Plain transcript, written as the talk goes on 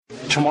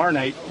tomorrow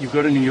night you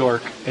go to New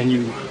York and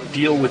you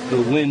deal with the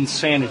Lynn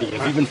Sanity.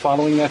 Have you been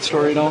following that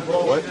story at all?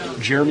 What?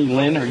 Jeremy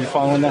Lin, are you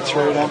following that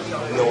story at all?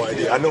 No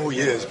idea. I know who he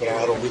is, but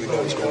I don't really know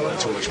what's going on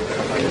too much with him.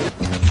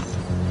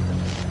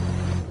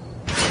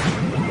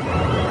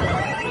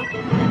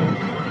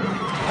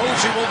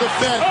 Posey will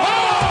defend.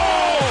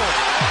 Oh!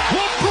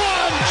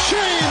 LeBron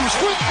James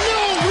with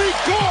no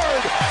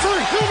regard for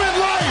human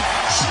life.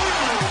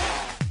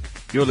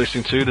 You're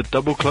listening to the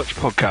Double Clutch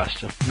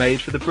Podcast,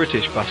 made for the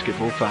British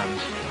basketball fans.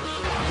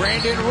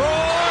 Brandon Roy,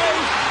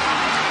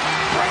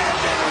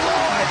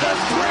 the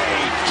three,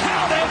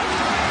 count it,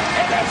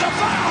 and it's a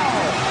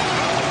foul,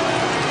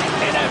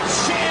 and a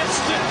chance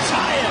to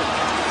tie it.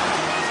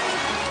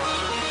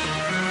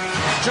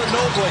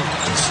 Ginobili,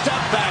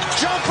 step back,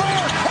 jumper,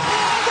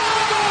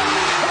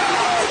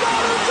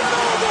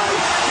 Ginobili,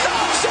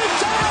 knocks it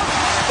down,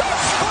 the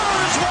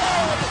Spurs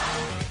win.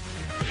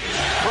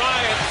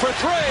 Bryant for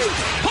three,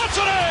 puts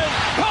it in,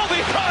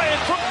 Kobe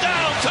Bryant from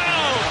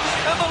downtown,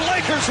 and the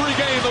Lakers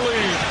regain the lead.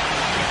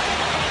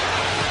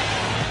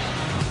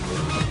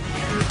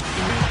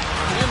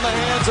 In the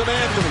hands of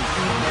Anthony.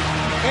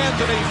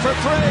 Anthony for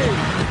three.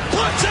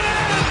 Puts it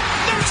in.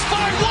 Knicks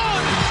by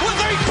one with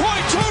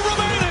 8.2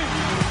 remaining.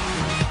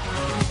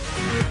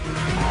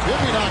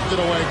 Jimmy knocked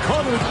it away.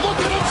 Carter, look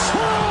at him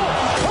swirl.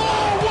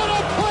 Oh, what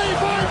a play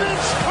by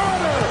Vince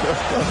Carter.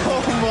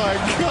 Oh, my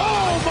God.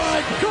 Oh, my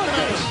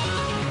goodness.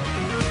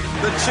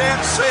 The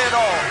chants say it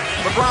all.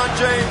 LeBron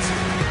James,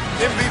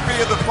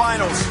 MVP of the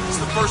finals. It's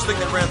the first thing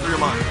that ran through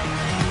your mind.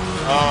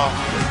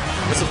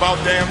 It's about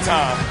damn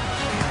time.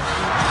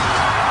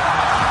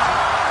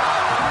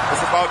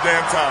 It's about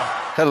damn time.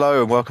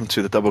 Hello and welcome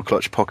to the Double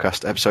Clutch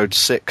Podcast, episode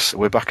 6.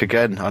 We're back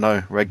again, I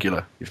know,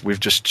 regular. We've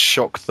just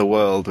shocked the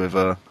world with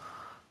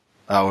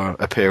our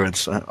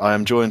appearance. I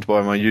am joined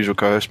by my usual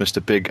co-host,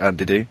 Mr. Big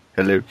Andy D.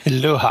 Hello.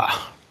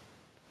 Aloha.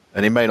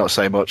 And he may not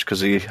say much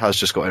because he has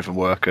just got in from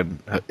work and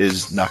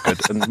is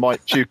knackered and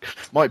might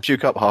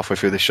puke up halfway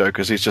through this show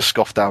because he's just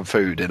scoffed down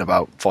food in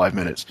about 5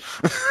 minutes.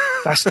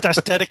 That's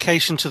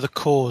dedication to the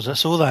cause.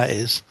 That's all that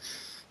is.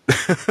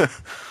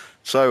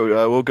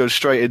 So we'll go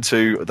straight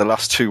into the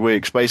last 2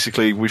 weeks.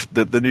 Basically,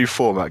 the new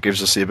format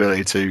gives us the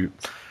ability to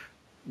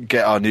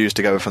get our news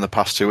together from the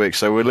past 2 weeks.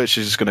 So we're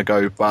literally just going to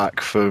go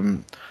back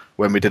from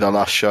when we did our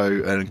last show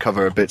and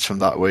cover a bits from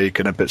that week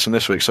and a bits from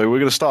this week. So we're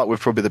going to start with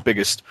probably the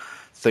biggest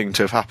thing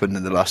to have happened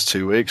in the last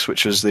 2 weeks,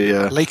 which was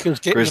the Lakers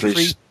getting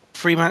Grizzlies. a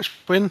free match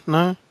win.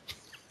 No,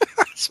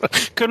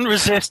 couldn't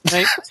resist,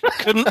 mate.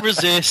 Couldn't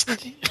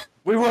resist.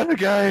 We won a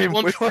game.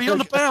 Won three on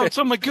the bounce.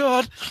 Oh my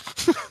God.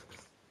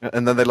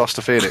 And then they lost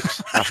to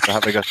Phoenix after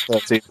having a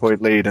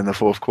 13-point lead in the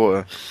fourth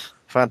quarter.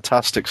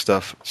 Fantastic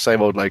stuff.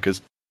 Same old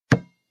Lakers.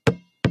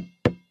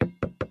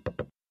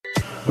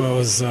 Well, it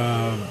was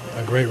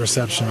a great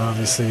reception,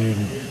 obviously.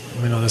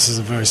 You know, this is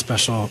a very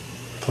special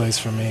place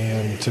for me,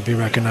 and to be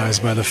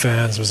recognized by the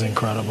fans was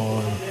incredible.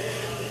 And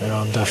you know,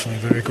 I'm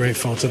definitely very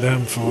grateful to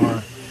them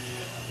for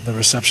the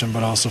reception,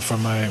 but also for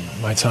my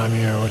time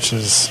here, which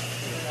is,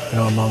 you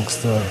know,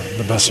 amongst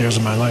the best years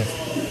of my life.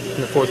 In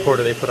the fourth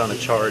quarter, they put on a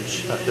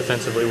charge.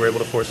 Defensively, we were able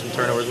to force some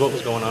turnovers. What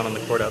was going on the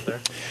court out there?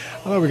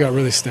 I thought we got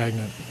really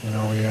stagnant. You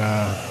know,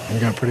 we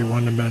got pretty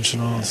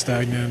one-dimensional and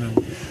stagnant, and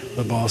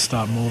the ball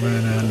stopped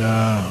moving,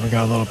 and we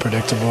got a little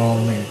predictable.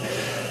 And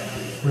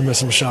we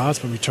missed some shots,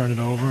 but we turned it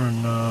over, and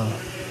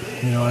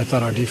you know, I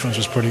thought our defense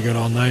was pretty good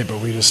all night,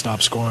 but we just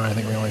stopped scoring. I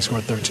think we only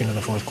scored 13 in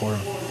the fourth quarter.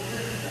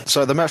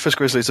 So the Memphis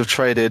Grizzlies have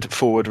traded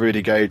forward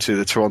Rudy Gay to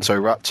the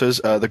Toronto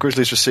Raptors. The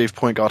Grizzlies received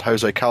point guard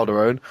Jose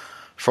Calderon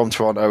from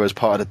Toronto as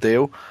part of the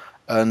deal,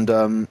 and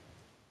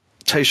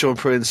Tayshaun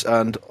Prince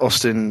and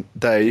Austin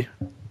Day,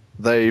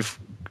 they've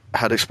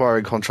had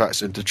expiring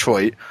contracts in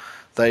Detroit.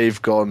 They've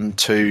gone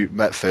to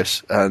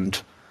Memphis, and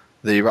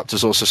the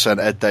Raptors also sent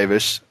Ed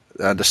Davis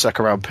and a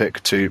second-round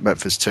pick to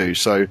Memphis too.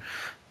 So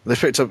they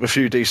picked up a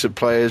few decent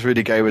players.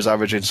 Rudy Gay was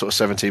averaging sort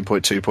of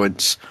 17.2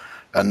 points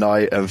a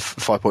night and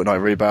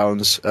 5.9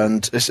 rebounds,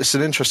 and it's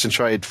an interesting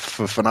trade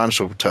for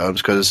financial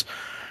terms because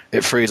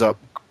it frees up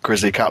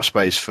Grizzly cap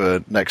space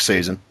for next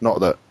season.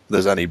 Not that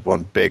there's any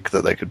one big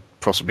that they could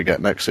possibly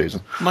get next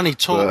season. Money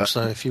talks,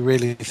 though, if you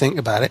really think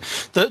about it.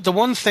 The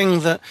one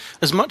thing that,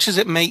 as much as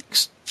it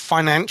makes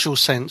financial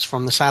sense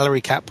from the salary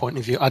cap point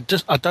of view, I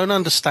don't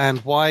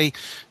understand why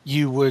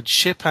you would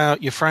ship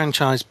out your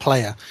franchise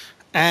player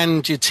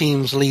and your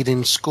team's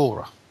leading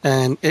scorer,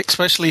 and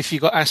especially if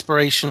you've got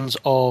aspirations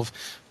of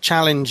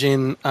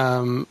challenging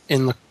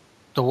in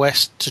the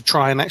West to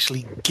try and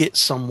actually get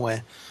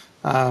somewhere.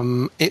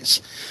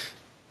 It's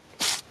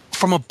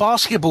from a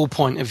basketball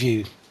point of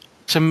view,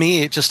 to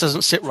me, it just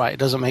doesn't sit right. It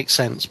doesn't make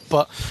sense.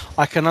 But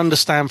I can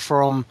understand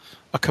from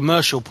a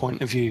commercial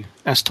point of view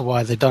as to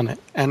why they've done it.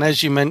 And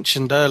as you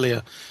mentioned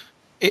earlier,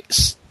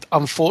 it's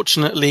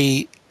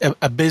unfortunately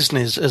a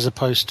business as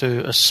opposed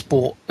to a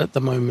sport at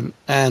the moment.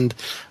 And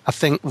I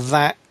think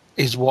that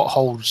is what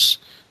holds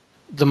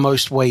the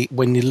most weight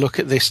when you look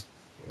at this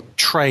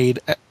trade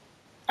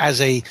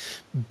as a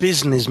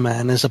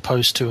businessman as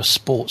opposed to a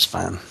sports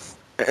fan.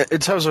 In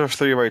terms of a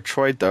three-way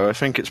trade, though, I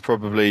think it's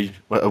probably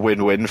a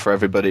win-win for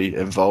everybody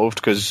involved,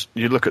 because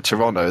you look at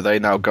Toronto, they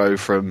now go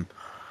from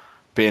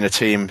being a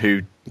team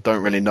who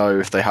don't really know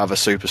if they have a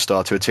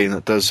superstar to a team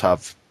that does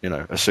have, a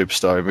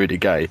superstar in Rudy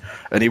Gay,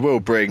 and he'll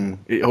bring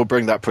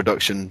that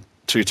production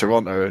to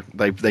Toronto.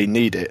 They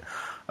need it.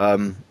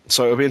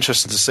 So it'll be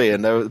interesting to see.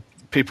 And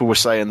people were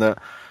saying that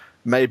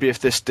maybe if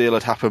this deal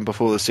had happened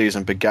before the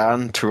season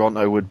began,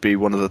 Toronto would be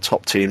one of the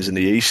top teams in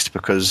the East,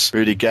 because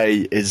Rudy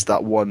Gay is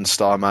that one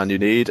star man you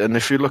need. And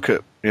if you look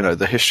at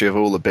the history of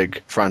all the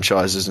big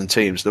franchises and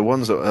teams, the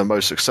ones that are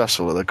most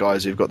successful are the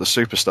guys who've got the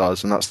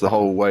superstars, and that's the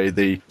whole way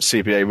the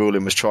CBA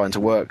ruling was trying to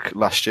work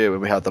last year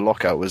when we had the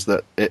lockout, was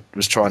that it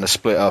was trying to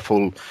split up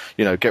all,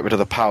 get rid of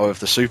the power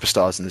of the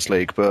superstars in this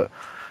league. But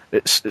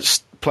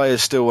it's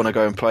players still want to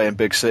go and play in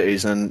big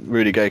cities, and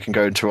Rudy Gay can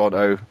go in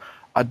Toronto.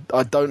 I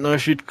don't know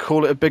if you'd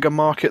call it a bigger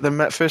market than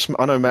Memphis.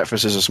 I know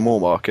Memphis is a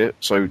small market,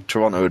 so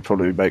Toronto would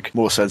probably make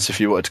more sense if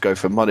you wanted to go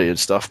for money and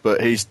stuff.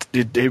 But he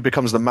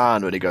becomes the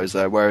man when he goes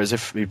there. Whereas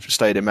if he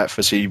stayed in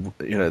Memphis,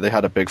 they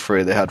had a big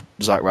three. They had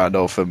Zach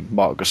Randolph and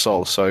Marc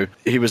Gasol, so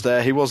he was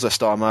there. He was their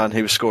star man.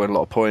 He was scoring a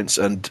lot of points,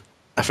 and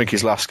I think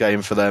his last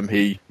game for them,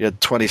 he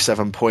had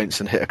 27 points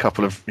and hit a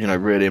couple of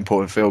really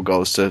important field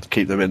goals to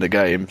keep them in the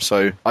game.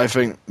 So I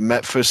think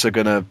Memphis are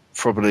going to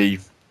probably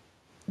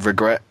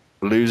regret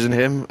losing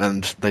him,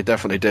 and they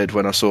definitely did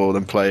when I saw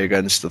them play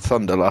against the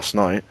Thunder last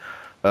night.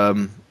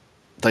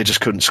 They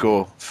just couldn't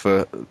score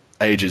for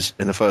ages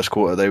in the first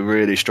quarter. They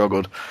really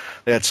struggled.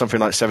 They had something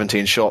like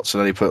 17 shots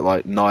and only put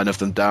like 9 of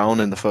them down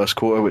in the first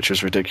quarter, which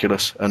was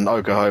ridiculous. And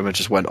Oklahoma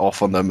just went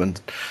off on them, and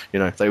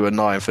they were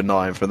 9 for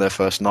 9 from their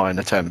first 9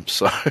 attempts.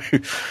 So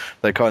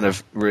they kind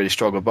of really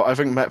struggled. But I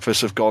think Memphis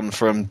have gone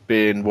from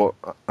being what,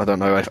 I don't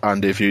know,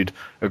 Andy, if you'd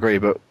agree,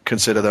 but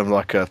consider them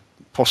like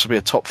possibly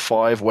a top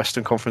 5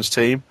 Western Conference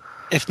team,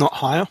 if not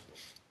higher.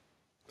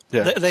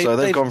 Yeah,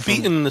 they've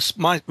beaten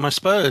my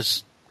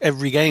Spurs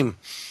every game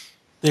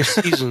this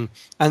season,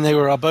 and they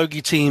were our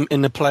bogey team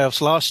in the playoffs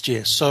last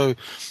year. So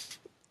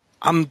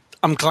I'm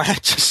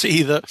glad to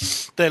see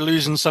that they're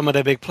losing some of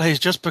their big players,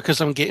 just because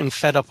I'm getting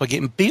fed up of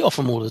getting beat off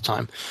them all the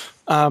time.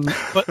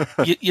 But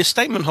your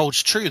statement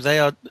holds true. They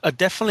are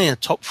definitely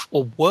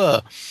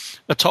were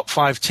a top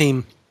 5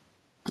 team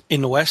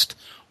in the West.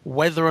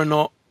 Whether or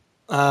not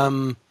they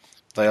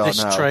are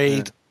this now,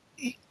 trade.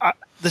 Yeah.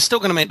 They're still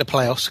going to make the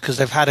playoffs because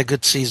they've had a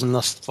good season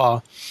thus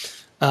far.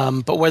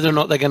 But whether or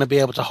not they're going to be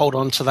able to hold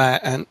on to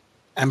that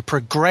and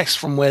progress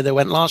from where they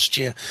went last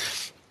year,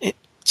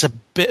 it's a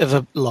bit of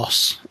a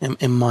loss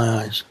in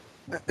my eyes.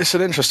 It's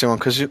an interesting one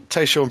because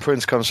Tayshaun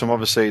Prince comes from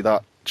obviously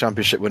that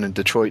championship-winning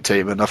Detroit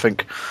team, and I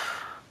think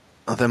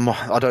I don't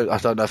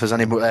know if there's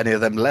any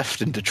of them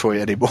left in Detroit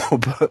anymore.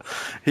 But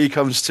he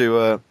comes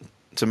to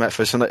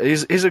Memphis, and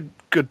he's a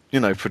good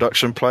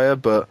production player,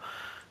 but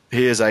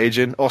he is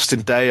aging.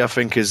 Austin Day, I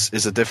think,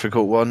 is a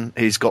difficult one.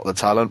 He's got the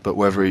talent, but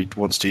whether he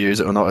wants to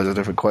use it or not is a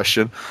different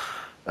question.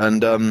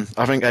 And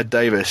I think Ed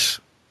Davis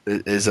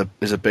is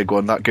a big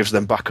one. That gives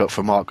them backup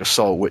for Marc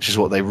Gasol, which is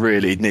what they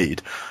really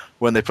need.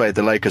 When they played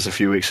the Lakers a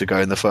few weeks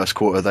ago in the first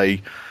quarter,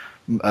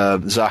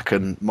 Zach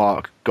and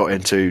Mark got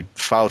into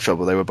foul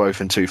trouble. They were both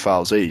in 2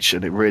 fouls each,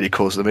 and it really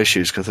caused them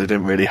issues because they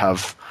didn't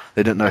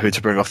know who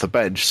to bring off the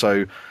bench.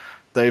 So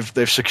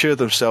they've secured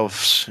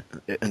themselves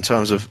in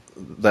terms of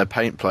their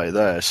paint play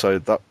there, so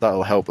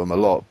that'll help them a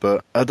lot.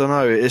 But I don't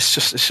know. It's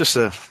just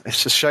a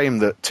shame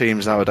that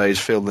teams nowadays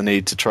feel the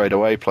need to trade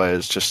away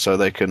players just so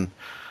they can,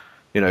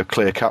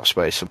 clear cap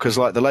space. Because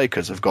like the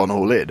Lakers have gone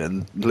all in,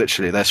 and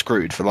literally they're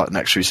screwed for like the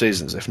next 3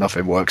 seasons if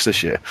nothing works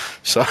this year.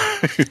 So,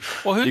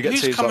 well,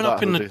 who's coming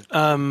up in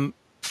the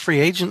free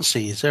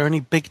agency? Is there any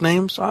big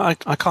names? I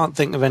can't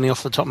think of any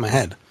off the top of my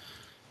head.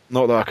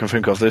 Not that I can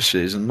think of this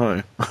season,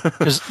 no.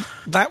 Because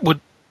that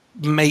would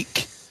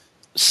make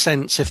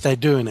sense if they're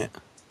doing it,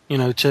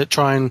 to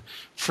try and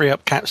free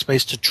up cap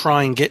space to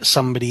try and get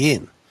somebody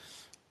in.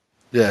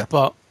 Yeah.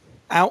 But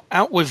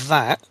out with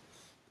that,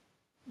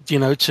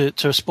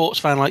 to a sports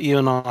fan like you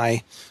and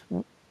I,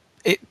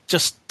 it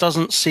just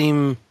doesn't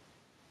seem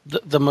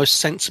the most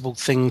sensible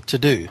thing to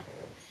do.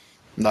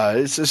 No,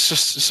 it's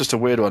just a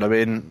weird one. I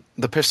mean,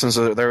 the Pistons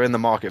they're in the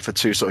market for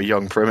 2 sort of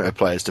young perimeter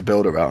players to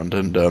build around,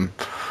 and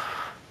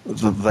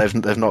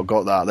they've not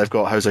got that. They've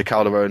got Jose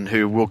Calderon,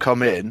 who will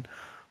come in,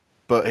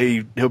 but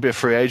he'll be a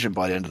free agent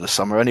by the end of the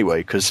summer anyway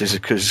because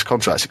his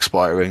contract's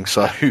expiring.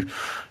 So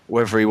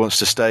whether he wants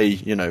to stay,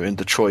 in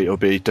Detroit will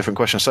be a different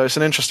question. So it's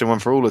an interesting one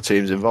for all the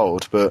teams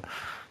involved. But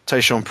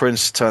Tayshaun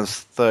Prince turns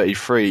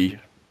 33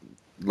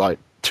 like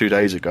 2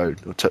 days ago.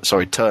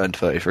 Turned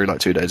 33 like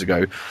 2 days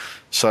ago.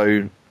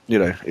 So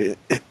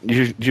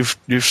you've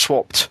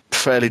swapped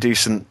fairly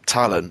decent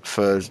talent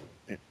for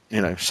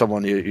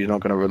someone you're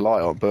not going to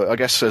rely on. But I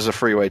guess as a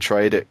freeway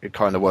trade, it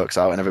kind of works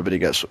out and everybody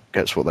gets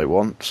what they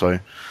want. So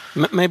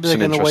maybe they're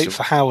going to wait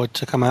for Howard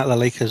to come out of the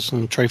Lakers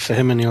and trade for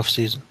him in the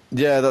off-season.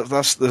 Yeah,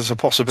 there's a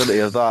possibility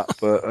of that.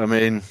 But, I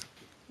mean,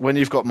 when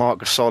you've got Marc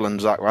Gasol and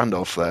Zach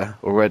Randolph there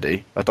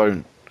already, I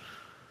don't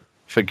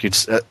think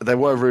there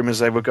were rumours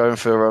they were going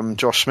for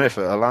Josh Smith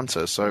at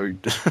Atlanta. So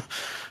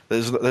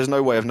there's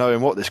no way of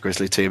knowing what this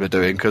Grizzly team are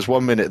doing, because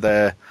one minute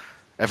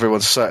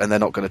everyone's certain they're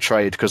not going to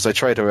trade, because they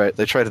traded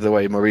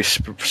away Maurice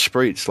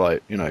Spreets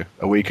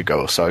a week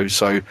ago or so.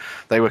 So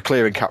they were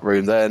clearing cap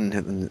room then,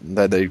 and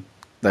then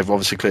they've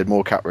obviously cleared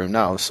more cap room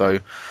now. So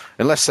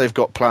unless they've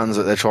got plans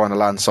that they're trying to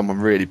land someone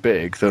really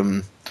big,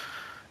 then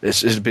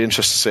it'd be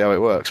interesting to see how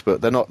it works.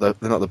 But they're not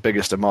the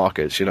biggest of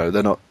markets.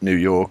 They're not New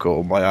York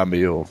or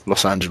Miami or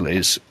Los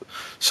Angeles.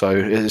 So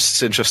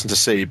it's interesting to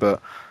see.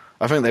 But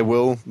I think they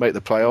will make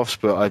the playoffs,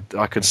 but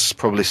I could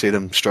probably see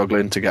them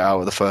struggling to get out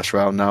of the first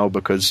round now,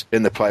 because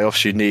in the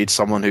playoffs you need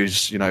someone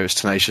who's as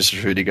tenacious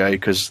as Rudy Gay,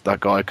 because that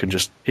guy can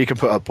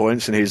put up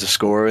points, and he's a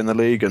scorer in the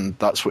league, and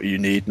that's what you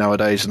need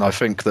nowadays. And I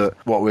think that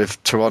what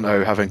with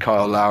Toronto having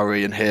Kyle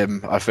Lowry and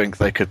him, I think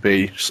they could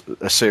be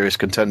a serious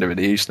contender in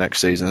the East next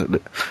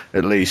season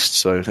at least.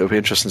 So it'll be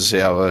interesting to see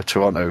how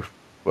Toronto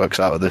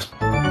works out of this.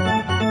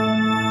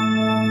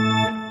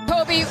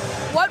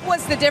 What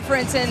was the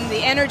difference in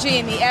the energy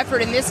and the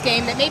effort in this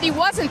game that maybe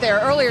wasn't there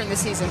earlier in the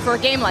season for a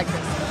game like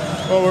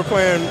this? Well, we're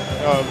playing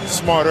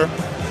smarter.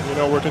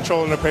 We're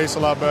controlling the pace a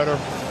lot better.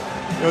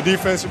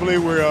 Defensively,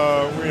 we're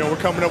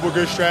coming up with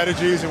good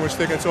strategies, and we're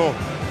sticking to them.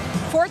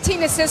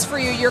 14 assists for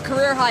you. Your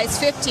career high is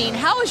 15.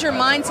 How has your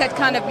mindset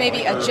kind of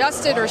maybe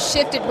adjusted or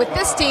shifted with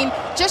this team,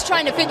 just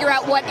trying to figure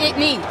out what it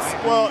needs?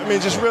 Well,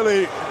 just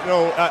really,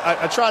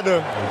 I tried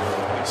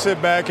to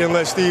sit back and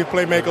let Steve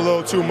make a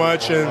little too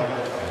much, and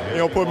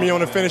put me on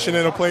the finishing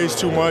end of plays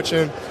too much,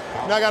 and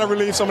I got to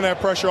relieve some of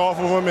that pressure off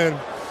of him,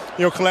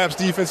 and collapse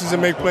defenses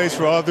and make plays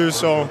for others.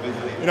 So,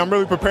 I'm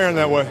really preparing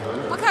that way.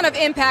 What kind of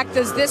impact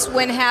does this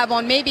win have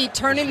on maybe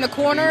turning the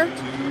corner?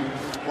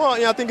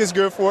 Well, I think it's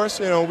good for us.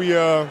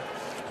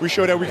 We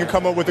show that we can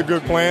come up with a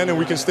good plan, and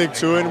we can stick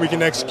to it, and we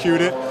can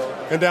execute it.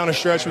 And down the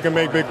stretch, we can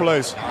make big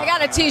plays. I got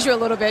to tease you a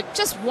little bit.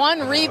 Just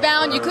one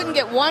rebound. You couldn't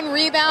get one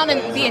rebound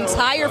in the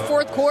entire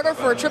fourth quarter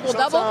for a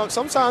triple-double?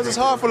 Sometimes it's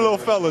hard for the little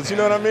fellas. You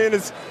know what I mean?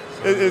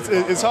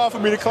 It's hard for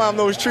me to climb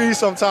those trees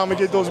sometimes and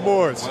get those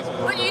boards.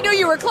 But you knew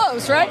you were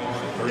close, right?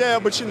 Yeah,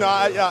 but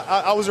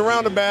I was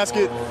around the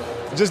basket.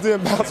 It just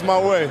didn't bounce my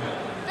way.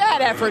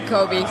 Bad effort,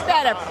 Kobe.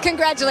 Bad effort.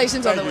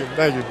 Congratulations on the win.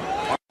 Thank you.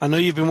 I know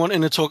you've been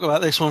wanting to talk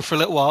about this one for a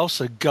little while,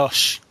 so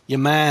gosh, your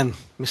man,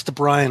 Mr.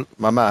 Bryant.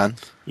 My man.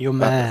 Your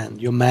man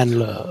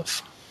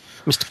love.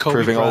 Mr.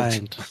 Kobe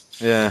Bryant.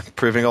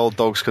 Proving old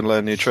dogs can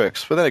learn new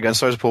tricks. But then again,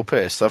 so is Paul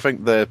Pierce. I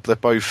think they're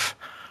both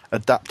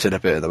adapting a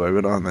bit at the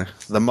moment, aren't they?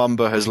 The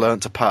Mamba has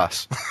learnt to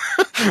pass.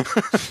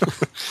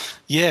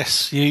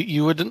 Yes,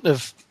 you wouldn't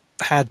have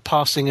had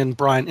passing and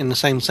Bryant in the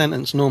same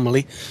sentence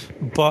normally,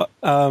 but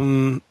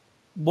what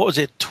was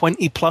it,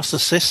 20-plus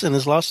assists in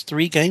his last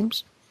 3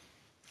 games?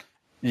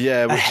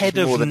 Yeah, ahead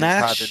of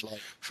Nash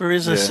for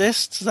his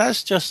assists.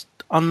 That's just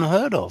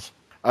unheard of.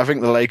 I think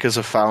the Lakers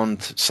have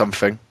found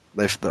something.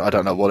 I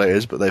don't know what it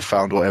is, but they've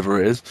found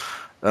whatever it is,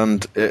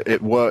 and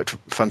it worked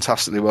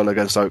fantastically well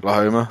against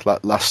Oklahoma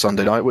last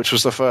Sunday night, which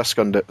was the first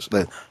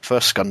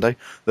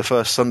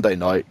Sunday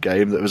night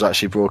game that was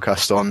actually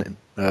broadcast on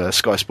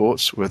Sky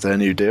Sports with their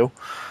new deal,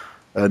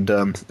 and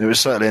it was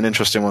certainly an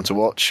interesting one to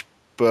watch.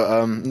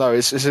 But no,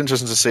 it's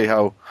interesting to see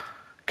how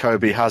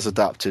Kobe has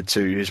adapted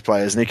to his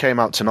players, and he came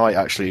out tonight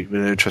actually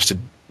with an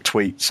interesting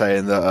tweet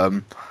saying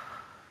that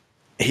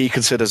he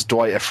considers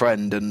Dwight a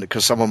friend, and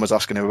because someone was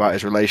asking him about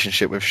his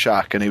relationship with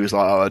Shaq, and he was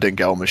like, "Oh, I didn't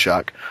get on with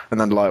Shaq," and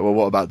then well,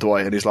 what about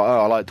Dwight? And he's like, "Oh,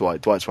 I like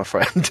Dwight. Dwight's my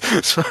friend."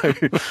 So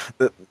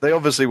they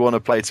obviously want to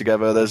play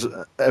together. There's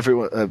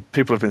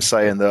people have been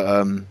saying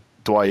that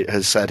Dwight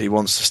has said he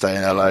wants to stay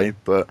in LA,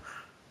 but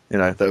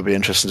that would be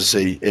interesting to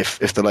see if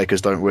the Lakers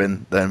don't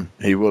win, then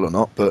he will or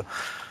not. But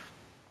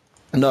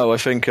no, I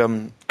think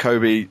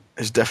Kobe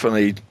is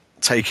definitely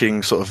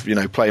taking sort of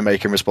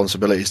playmaking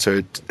responsibilities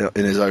in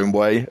his own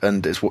way,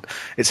 and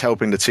it's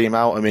helping the team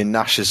out. I mean,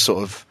 Nash is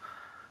sort of,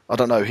 I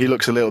don't know, he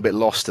looks a little bit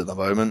lost at the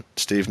moment,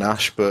 Steve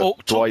Nash,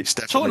 but Dwight's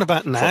definitely... Talking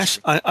about Nash,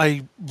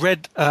 I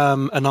read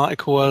an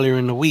article earlier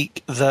in the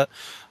week that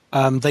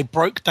they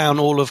broke down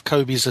all of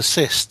Kobe's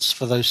assists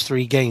for those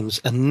 3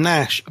 games, and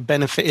Nash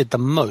benefited the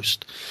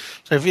most.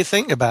 So if you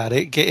think about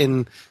it,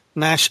 getting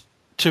Nash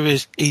to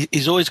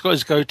he's always got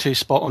his go-to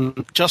spot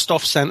on just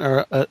off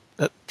center at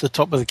the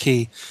top of the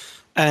key,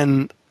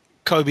 and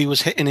Kobe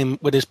was hitting him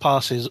with his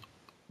passes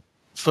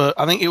for,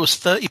 I think it was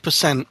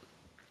 30%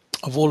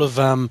 of all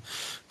of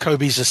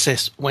Kobe's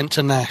assists went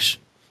to Nash.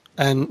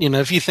 And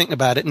if you think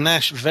about it,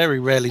 Nash very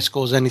rarely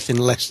scores anything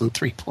less than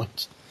 3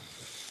 points.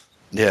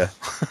 Yeah.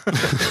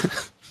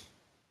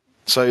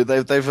 So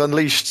they've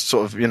unleashed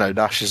sort of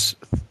Nash's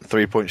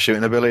 3-point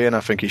shooting ability, and I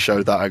think he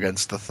showed that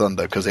against the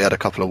Thunder because he had a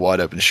couple of wide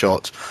open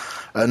shots.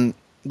 And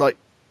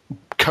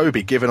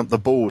Kobe giving up the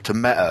ball to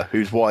Meta,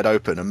 who's wide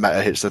open, and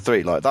Meta hits the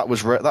 3. That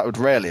would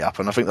rarely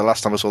happen. I think the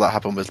last time I saw that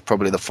happen was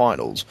probably the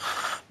finals.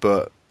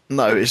 But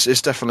no,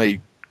 it's definitely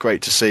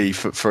great to see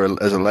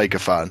as a Laker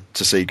fan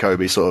to see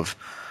Kobe sort of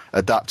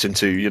adapting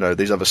to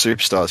these other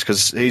superstars,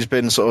 because he's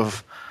been sort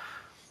of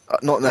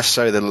not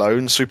necessarily the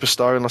lone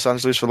superstar in Los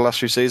Angeles for the last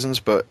few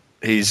seasons, but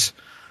he's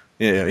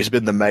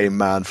been the main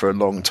man for a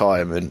long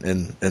time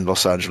in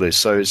Los Angeles.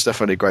 So it's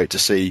definitely great to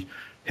see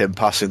him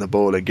passing the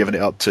ball and giving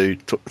it up to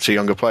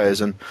younger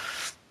players. And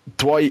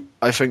Dwight,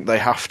 I think they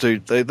have to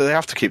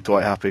keep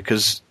Dwight happy,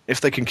 because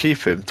if they can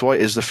keep him,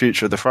 Dwight is the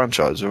future of the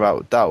franchise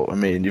without doubt. I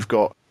mean, you've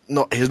got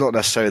he's not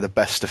necessarily the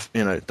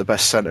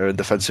best centre and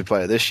defensive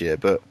player this year,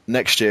 but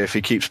next year, if he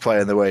keeps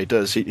playing the way he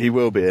does, he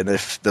will be. And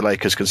if the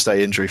Lakers can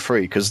stay injury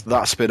free, because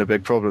that's been a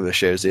big problem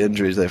this year, is the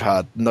injuries they've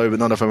had.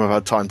 None of them have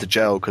had time to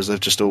gel, because they've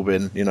just all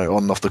been on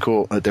and off the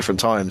court at different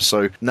times.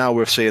 So now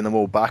we're seeing them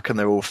all back, and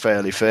they're all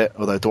fairly fit.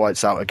 Although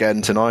Dwight's out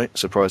again tonight,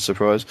 surprise,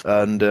 surprise.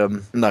 And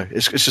no,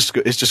 it's just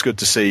good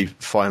to see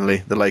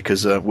finally the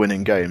Lakers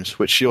winning games,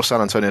 which your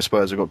San Antonio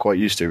Spurs have got quite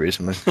used to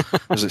recently.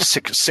 Was it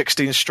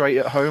 16 straight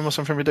at home or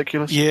something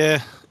ridiculous? Yeah.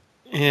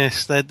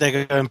 Yes, they're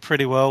going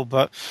pretty well,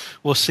 but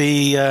we'll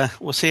see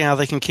how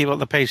they can keep up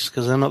the pace,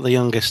 because they're not the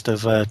youngest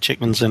of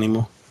chickens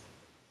anymore.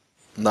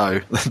 No,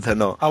 they're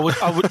not. I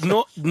would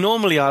not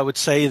normally. I would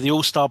say the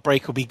All-Star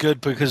break will be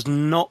good, because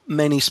not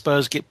many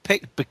Spurs get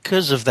picked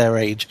because of their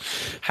age.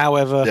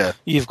 However,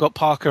 You've got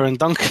Parker and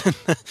Duncan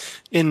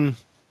in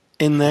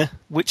there,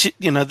 which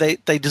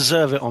they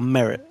deserve it on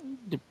merit.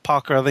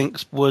 Parker, I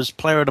think, was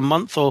Player of the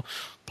Month or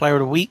Player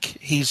of the Week.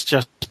 He's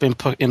just been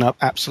putting up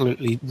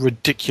absolutely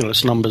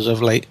ridiculous numbers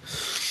of late.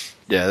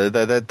 Yeah,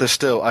 they're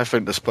still. I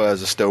think the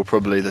Spurs are still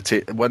probably the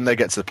team. When they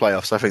get to the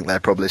playoffs, I think they're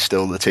probably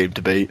still the team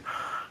to beat,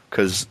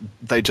 because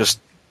there's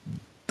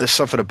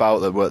something about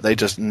them where they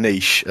just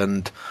niche.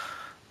 And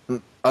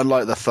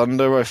unlike the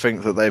Thunder, I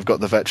think that they've got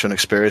the veteran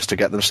experience to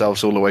get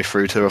themselves all the way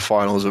through to a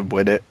finals and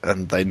win it,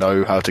 and they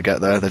know how to get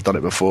there. They've done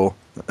it before.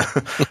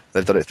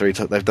 They've done it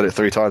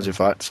three times, in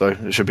fact. So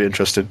it should be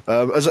interesting.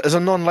 As a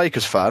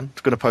non-Lakers fan, I'm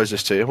going to pose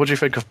this to you. What do you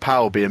think of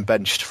Powell being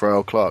benched for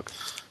Earl Clark?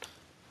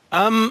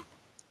 I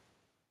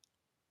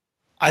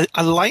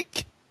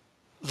like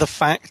the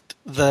fact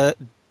that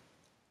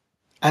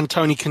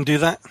Anthony can do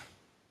that.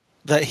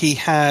 That he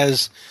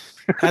has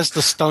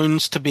the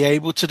stones to be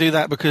able to do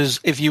that, because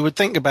if you would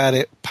think about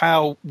it,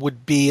 Powell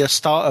would be a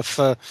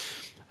starter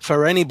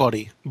for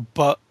anybody.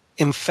 But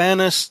in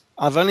fairness,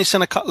 I've only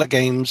seen a couple of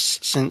games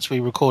since we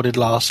recorded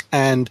last,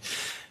 and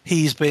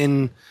he's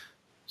been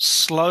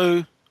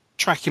slow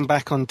tracking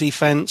back on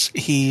defense.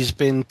 He's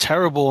been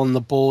terrible on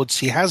the boards.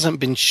 He hasn't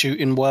been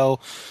shooting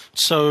well.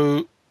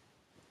 So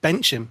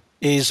bench him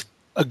is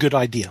a good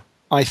idea,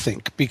 I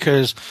think,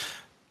 because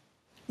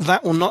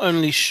that will not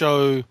only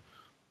show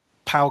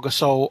Pau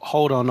Gasol,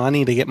 hold on, I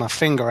need to get my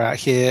finger out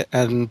here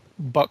and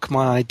buck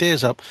my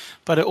ideas up,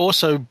 but it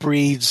also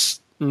breathes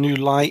new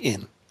light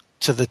in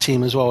to the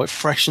team as well. It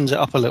freshens it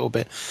up a little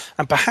bit.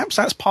 And perhaps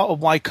that's part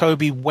of why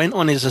Kobe went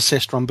on his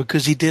assist run,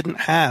 because he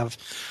didn't have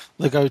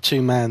the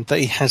go-to man that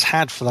he has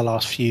had for the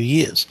last few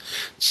years.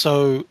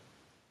 So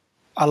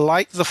I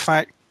like the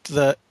fact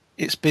that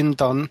it's been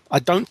done. I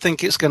don't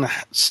think it's going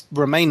to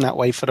remain that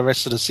way for the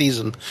rest of the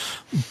season,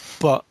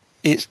 but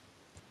it's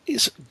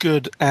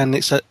good, and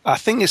I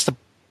think it's the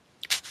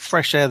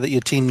fresh air that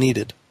your team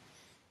needed.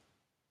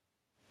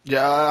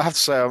 Yeah, I have to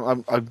say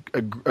I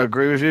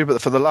agree with you,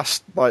 but for the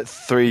last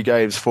 4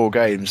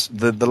 games,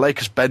 the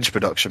Lakers bench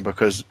production,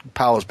 because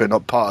Powell's been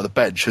up part of the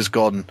bench, has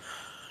gone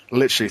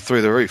literally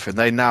through the roof, and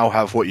they now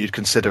have what you'd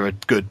consider a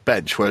good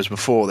bench, whereas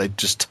before they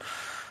just,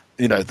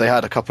 they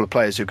had a couple of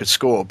players who could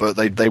score, but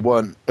they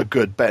weren't a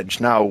good bench.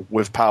 Now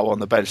with Powell on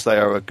the bench, they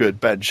are a good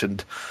bench,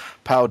 and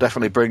Powell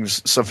definitely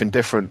brings something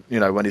different,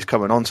 when he's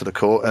coming onto the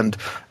court. And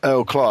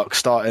Earl Clark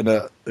starting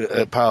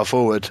at power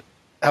forward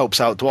helps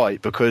out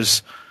Dwight,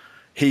 because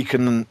he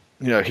can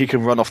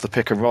run off the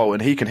pick and roll,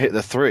 and he can hit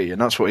the three,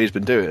 and that's what he's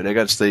been doing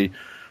against the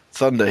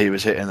Thunder. He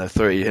was hitting the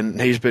three,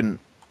 and he's been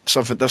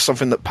something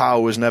that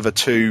Powell was never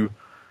too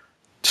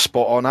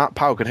spot on at.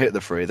 Powell can hit the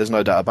three, there's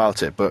no doubt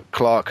about it, but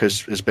Clark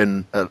has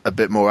been a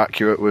bit more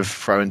accurate with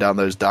throwing down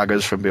those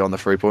daggers from beyond the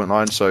 3-point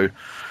line. So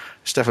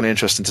it's definitely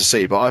interesting to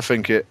see, but I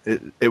think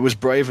it was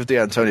brave of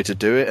D'Antoni to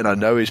do it, and I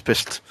know he's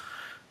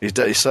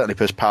certainly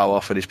pissed Powell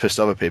off, and he's pissed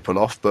other people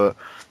off, but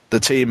the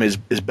team is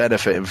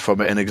benefiting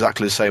from it in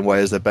exactly the same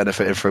way as they're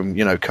benefiting from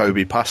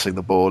Kobe passing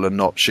the ball and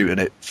not shooting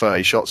it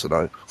 30 shots a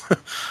night.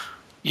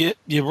 Yeah,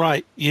 you're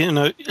right.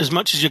 As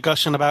much as you're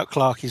gushing about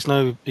Clark, he's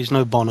no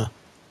Bonner.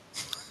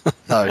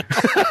 No.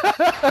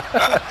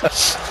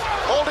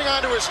 Holding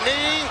on to his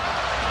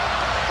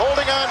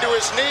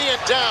knee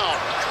and down.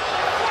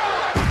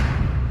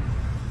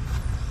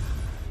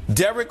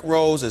 Derrick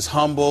Rose is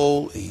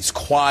humble, he's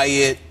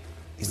quiet,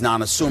 he's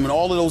non-assuming.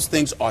 All of those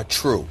things are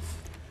true.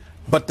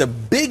 But the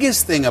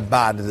biggest thing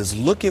about it is,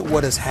 look at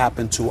what has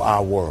happened to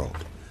our world.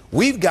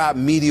 We've got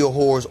media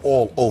whores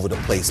all over the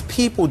place.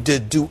 People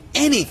did do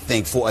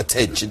anything for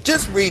attention.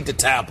 Just read the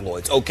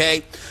tabloids,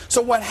 okay?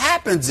 So what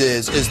happens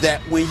is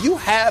that when you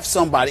have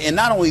somebody, and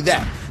not only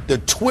that, the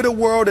Twitter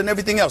world and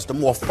everything else, the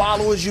more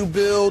followers you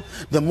build,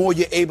 the more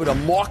you're able to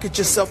market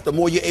yourself, the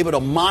more you're able to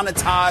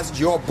monetize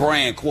your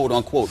brand, quote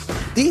unquote.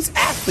 These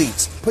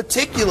athletes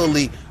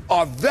particularly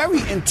are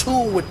very in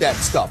tune with that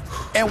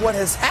stuff. And what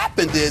has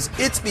happened is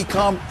it's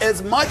become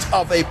as much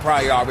of a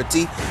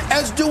priority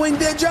as doing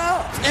their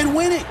jobs and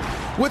winning.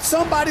 With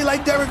somebody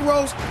like Derrick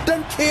Rose,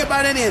 doesn't care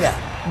about any of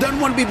that. Doesn't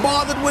want to be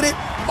bothered with it.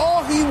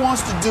 All he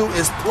wants to do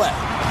is play.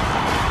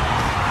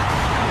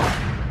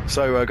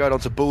 So going on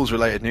to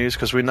Bulls-related news,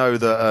 because we know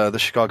that the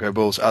Chicago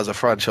Bulls, as a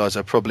franchise,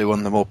 are probably one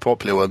of the more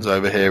popular ones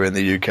over here in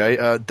the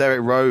UK.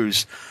 Derrick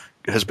Rose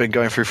has been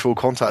going through full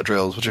contact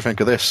drills. What do you think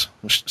of this?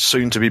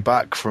 Soon to be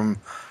back from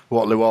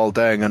what Luol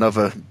Deng and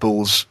other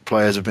Bulls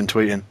players have been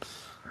tweeting.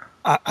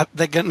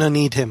 They're going to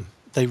need him.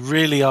 They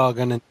really are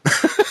going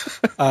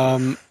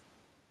to.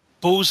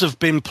 Bulls have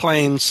been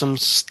playing some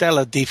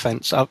stellar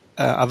defense.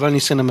 I've only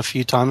seen them a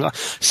few times. I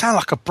sound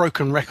like a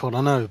broken record,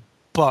 I know,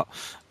 but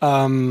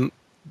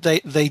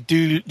they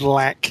do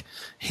lack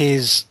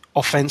his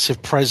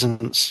offensive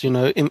presence. You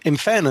know, in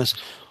fairness,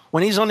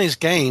 when he's on his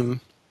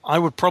game, I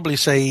would probably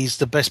say he's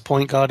the best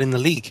point guard in the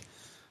league.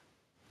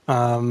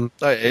 You're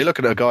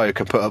looking at a guy who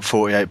can put up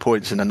 48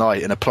 points in a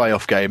night in a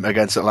playoff game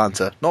against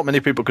Atlanta. Not many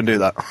people can do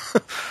that.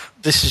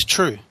 This is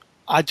true.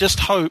 I just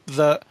hope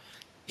that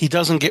he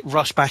doesn't get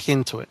rushed back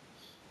into it.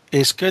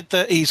 It's good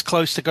that he's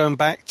close to going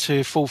back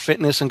to full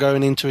fitness and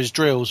going into his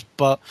drills,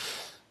 but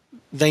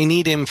they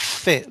need him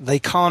fit. They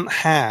can't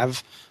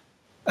have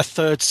a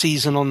third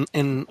season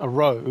in a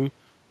row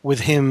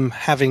with him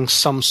having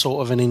some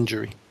sort of an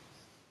injury.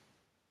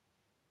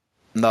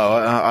 No,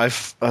 I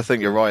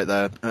think you're right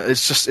there.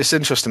 It's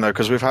interesting though,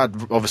 because we've had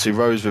obviously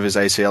Rose with his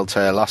ACL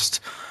tear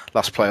last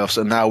playoffs,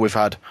 and now we've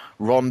had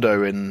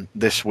Rondo in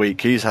this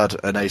week. He's had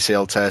an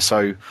ACL tear,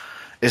 so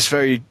it's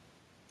very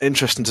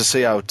interesting to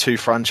see how two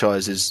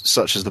franchises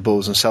such as the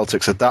Bulls and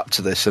Celtics adapt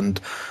to this. And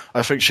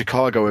I think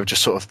Chicago have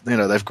just sort of,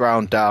 they've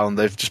ground down.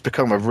 They've just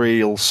become a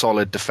real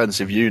solid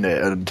defensive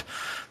unit, and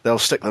they'll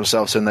stick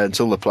themselves in there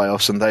until the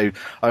playoffs. And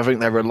I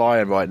think they're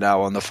relying right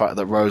now on the fact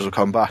that Rose will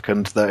come back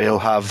and that he'll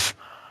have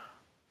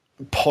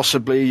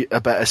possibly a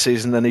better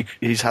season than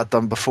he's had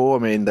done before. I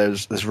mean,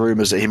 there's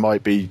rumours that he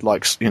might be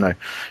like, he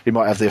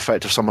might have the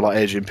effect of someone like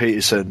Adrian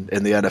Peterson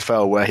in the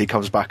NFL, where he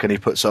comes back and he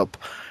puts up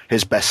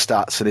his best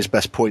stats and his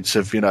best points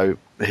of,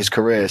 his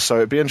career. So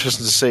it'd be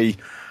interesting to see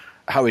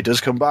how he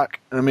does come back.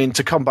 I mean,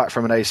 to come back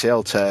from an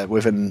ACL tear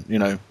within,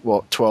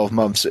 12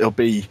 months, it'll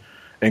be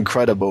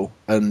incredible.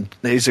 And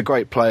he's a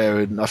great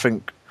player, and I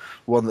think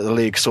one that the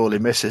league sorely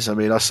misses. I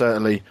mean,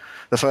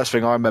 the first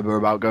thing I remember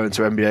about going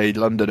to NBA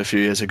London a few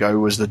years ago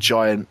was the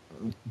giant,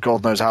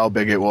 God knows how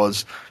big it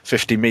was,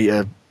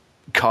 50-metre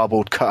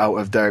cardboard cutout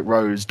of Derrick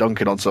Rose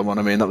dunking on someone.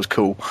 I mean, that was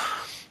cool.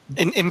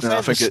 In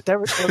fairness,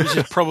 Derrick Rose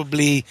is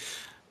probably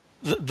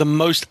the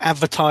most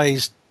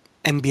advertised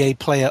NBA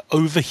player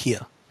over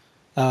here.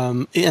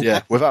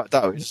 Without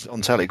doubt, he's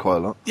on telly quite a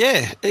lot.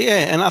 Yeah,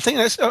 and I think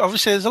that's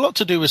obviously there's a lot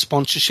to do with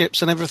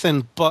sponsorships and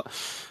everything, but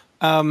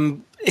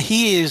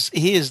he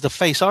is the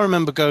face. I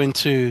remember going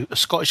to a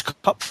Scottish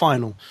Cup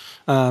final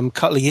a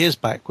couple of years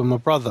back with my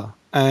brother,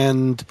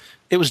 and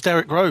it was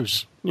Derrick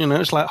Rose.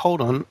 It's like,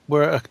 hold on,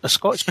 we're at a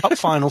Scottish Cup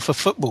final for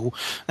football,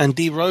 and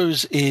D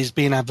Rose is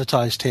being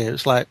advertised here.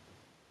 It's like,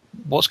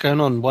 what's going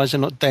on? Why is it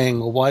not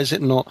Deng, or why is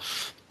it not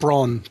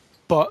Bron?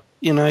 But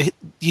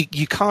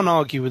you can't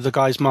argue with the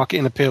guy's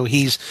marketing appeal.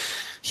 He's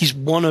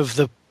one of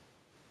the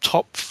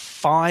top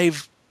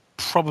 5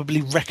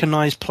 probably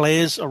recognized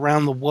players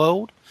around the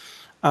world.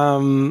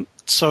 And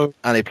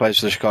he plays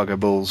for the Chicago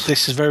Bulls.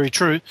 This is very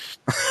true.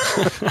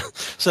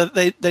 So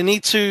they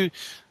need to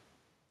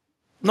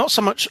not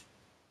so much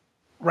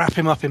wrap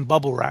him up in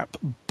bubble wrap,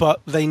 but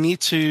they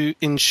need to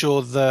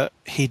ensure that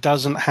he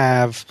doesn't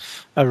have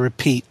a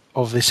repeat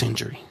of this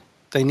injury.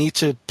 They need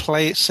to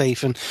play it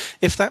safe, and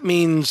if that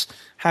means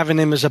having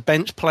him as a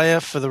bench player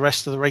for the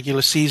rest of the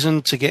regular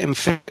season to get him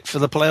fit for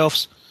the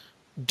playoffs,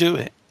 do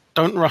it.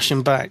 Don't rush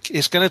him back.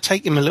 It's going to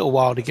take him a little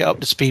while to get up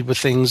to speed with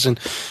things and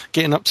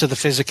getting up to the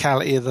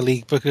physicality of the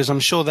league, because I'm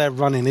sure their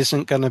running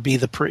isn't going to be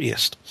the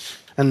prettiest,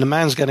 and the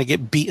man's going to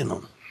get beaten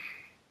on.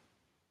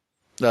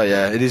 Oh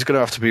yeah, and he's going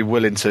to have to be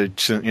willing to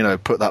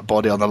put that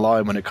body on the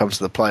line when it comes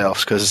to the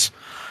playoffs, because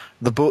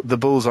the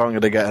Bulls aren't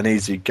going to get an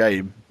easy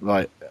game.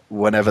 Like,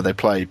 whenever they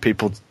play,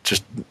 people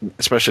just,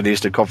 especially in the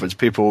Eastern Conference,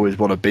 people always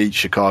want to beat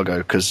Chicago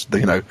because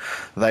they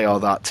are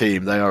that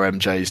team. They are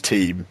MJ's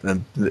team,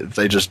 and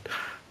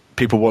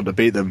people want to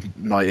beat them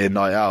night in,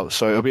 night out.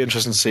 So it'll be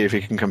interesting to see if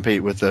he can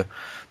compete with the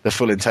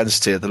full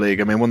intensity of the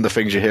league. I mean, one of the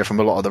things you hear from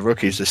a lot of the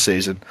rookies this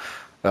season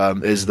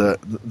is that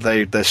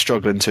they're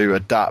struggling to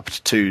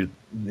adapt to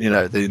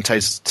the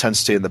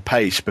intensity and the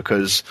pace,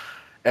 because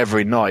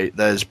every night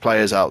there's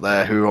players out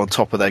there who are on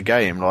top of their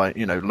game. Like,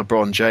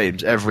 LeBron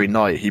James, every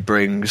night he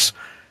brings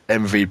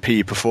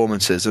MVP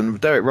performances, and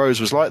Derrick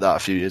Rose was like that a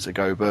few years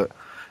ago. But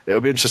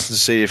it'll be interesting to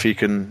see if he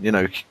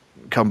can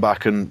come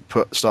back and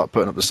start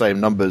putting up the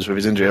same numbers with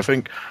his injury.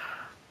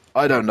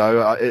 I don't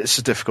know. It's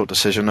a difficult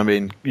decision. I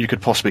mean, you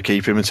could possibly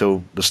keep him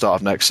until the start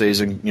of next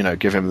season,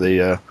 give him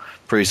the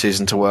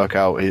preseason to work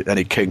out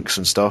any kinks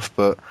and stuff.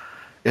 But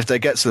if they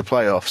get to the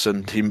playoffs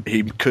and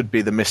he could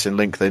be the missing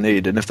link they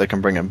need, and if they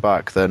can bring him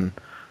back, then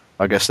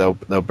I guess they'll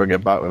bring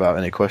him back without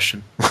any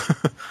question.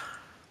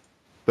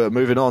 But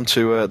moving on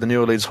to the New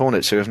Orleans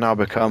Hornets, who have now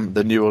become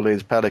the New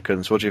Orleans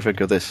Pelicans. What do you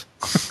think of this?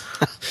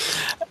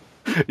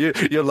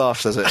 Your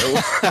laugh says it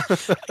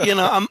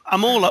all.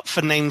 I'm all up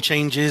for name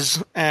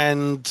changes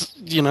and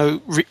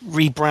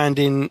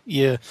rebranding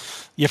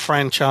your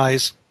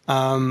franchise.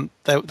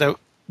 There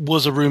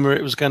was a rumor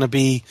it was going to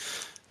be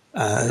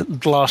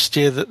last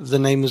year that the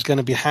name was going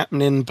to be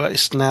happening, but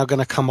it's now going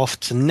to come off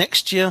to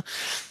next year.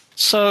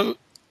 So,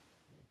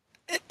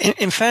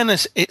 in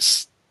fairness,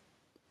 it's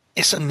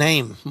a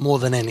name more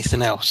than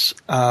anything else.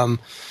 I'm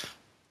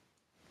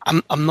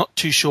not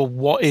too sure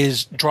what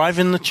is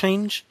driving the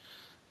change,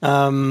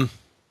 and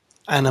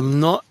I'm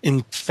not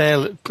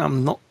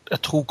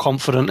at all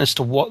confident as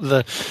to what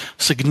the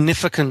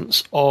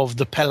significance of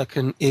the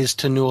pelican is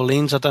to New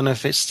Orleans. I don't know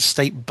if it's the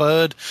state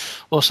bird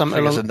or something.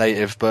 I think it's a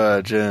native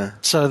bird, yeah.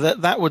 So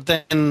that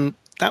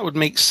would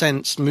make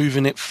sense,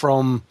 moving it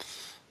from.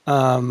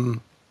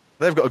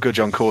 They've got a good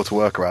young core to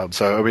work around,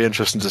 so it'll be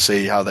interesting to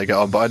see how they get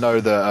on. But I know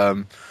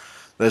that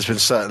there's been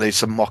certainly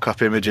some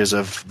mock-up images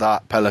of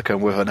that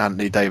pelican with an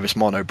Anthony Davis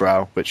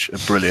monobrow, which are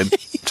brilliant,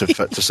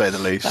 to say the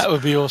least. That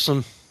would be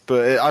awesome.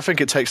 But I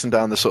think it takes them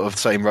down the sort of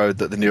same road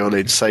that the New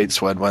Orleans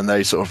Saints went when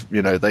they sort of,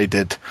 they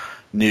did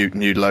new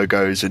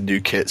logos and new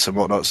kits and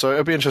whatnot. So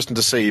it'll be interesting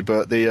to see.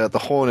 But the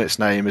Hornets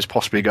name is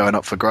possibly going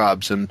up for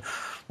grabs, and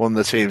one of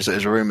the teams that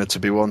is rumoured to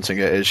be wanting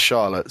it is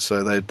Charlotte.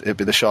 So it'd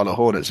be the Charlotte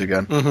Hornets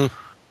again. Mm-hmm.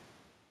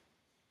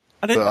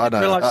 I didn't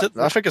realise that.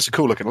 I think it's a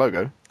cool looking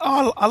logo.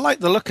 Oh, I like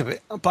the look of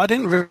it, but I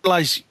didn't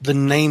realise the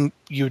name.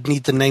 You would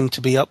need the name to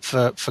be up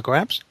for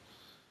grabs.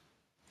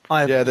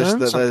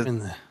 There's something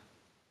there.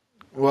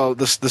 Well,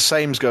 the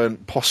same's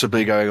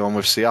possibly going on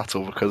with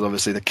Seattle, because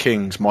obviously the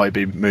Kings might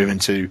be moving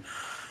to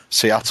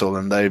Seattle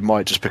and they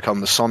might just become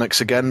the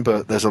Sonics again.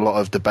 But there's a lot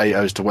of debate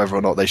as to whether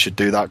or not they should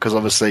do that, because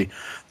obviously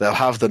they'll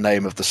have the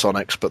name of the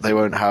Sonics, but they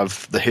won't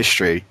have the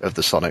history of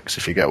the Sonics,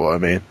 if you get what I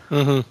mean.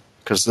 Mm-hmm.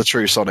 Because the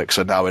true Sonics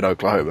are now in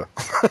Oklahoma.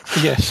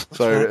 Yes.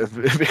 So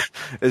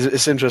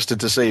it's interesting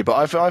to see.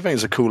 But I think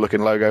it's a cool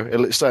looking logo.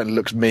 It certainly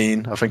looks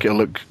mean. I think it'll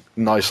look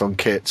nice on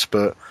kits.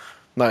 But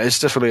no, it's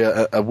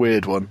definitely a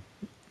weird one.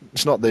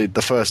 It's not the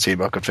first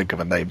team I could think of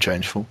a name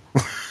change for.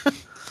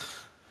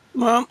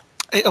 Well,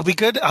 it'll be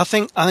good. I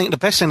think the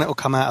best thing that will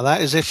come out of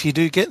that is if you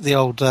do get the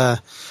old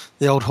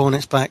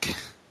Hornets back.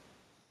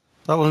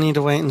 But we'll need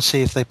to wait and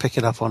see if they pick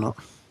it up or not.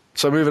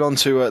 So moving on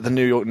to the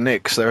New York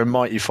Knicks, they're in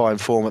mighty fine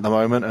form at the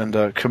moment,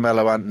 and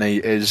Carmelo Anthony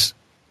is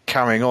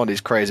carrying on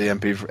his crazy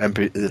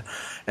MVP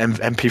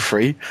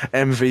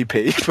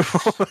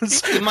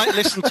performance. He might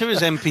listen to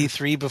his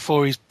MP3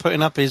 before he's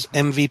putting up his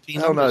MVP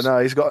numbers. No,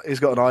 he's got an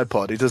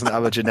iPod. He doesn't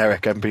have a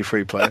generic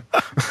MP3 player.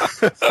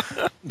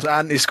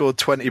 Anthony scored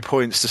 20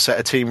 points to set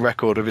a team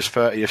record of his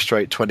 30th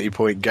straight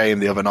 20-point game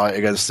the other night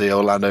against the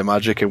Orlando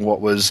Magic in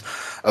what was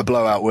a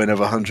blowout win of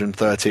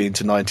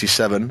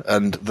 113-97,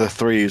 and the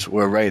threes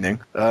were raining.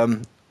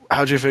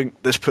 How do you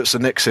think this puts the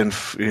Knicks in?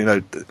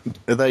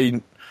 Are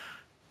they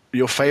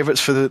your favourites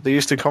for the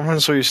Eastern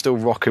Conference, or are you still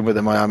rocking with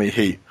the Miami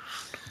Heat?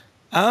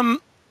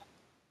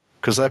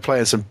 Because they're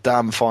playing some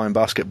damn fine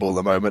basketball at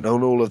the moment,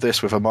 and all of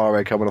this with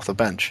Amare coming off the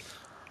bench.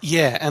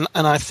 Yeah,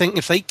 and I think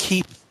if they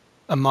keep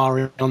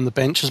Amare on the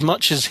bench, as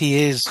much as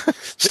he is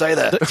stay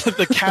there,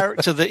 the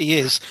character that he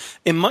is,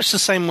 in much the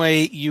same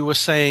way you were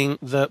saying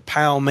that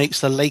Powell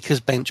makes the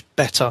Lakers bench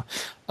better,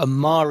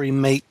 Amare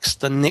makes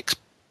the Knicks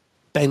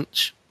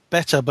bench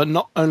better. But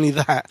not only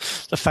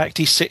that, the fact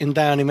he's sitting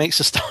down, he makes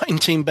the starting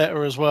team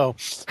better as well.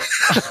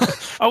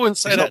 I wouldn't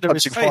say that to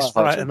his face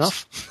right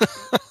enough.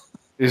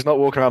 He's not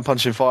walking around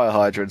punching fire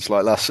hydrants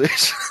like last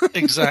season.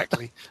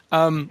 Exactly.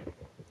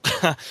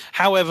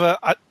 However,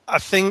 I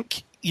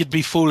think you'd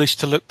be foolish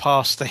to look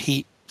past the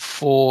Heat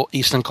for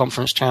Eastern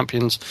Conference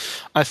champions.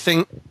 I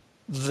think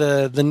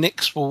the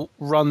Knicks will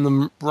run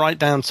them right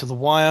down to the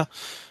wire.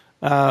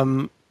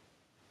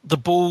 The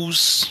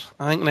Bulls,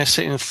 I think they're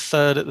sitting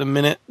third at the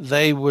minute.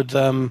 They would,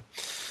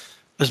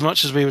 as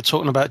much as we were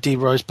talking about D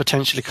Rose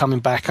potentially coming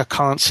back, I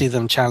can't see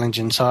them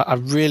challenging. So I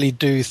really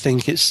do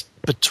think it's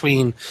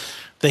between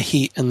the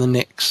Heat and the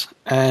Knicks.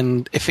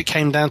 And if it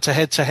came down to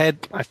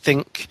head-to-head, I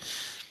think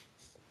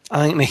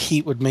the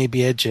Heat would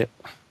maybe edge it.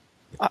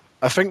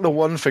 I think the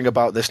one thing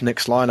about this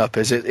Knicks lineup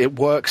is it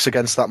works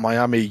against that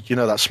Miami,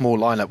 that small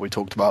lineup we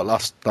talked about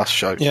last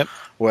show, yep,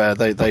 where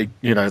they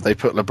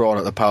put LeBron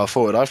at the power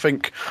forward. I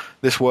think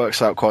this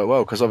works out quite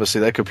well because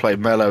obviously they could play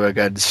Melo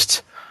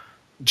against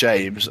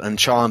James and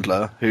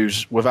Chandler,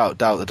 who's without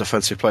doubt the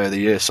defensive player of the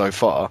year so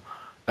far,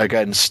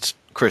 against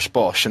Chris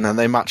Bosh, and then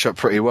they match up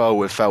pretty well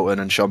with Felton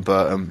and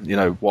Shumpert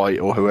and White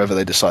or whoever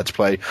they decide to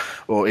play,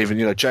 or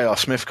even J.R.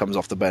 Smith comes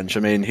off the bench. I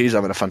mean, he's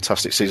having a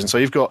fantastic season. So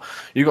you've got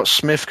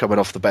Smith coming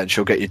off the bench,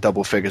 he'll get you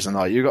double figures a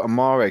night. You've got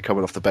Amare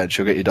coming off the bench,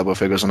 he'll get you double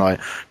figures a night.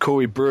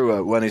 Corey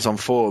Brewer, when he's on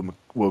form,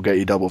 will get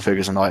you double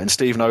figures a night. And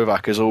Steve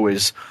Novak is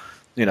always,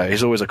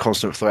 he's always a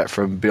constant threat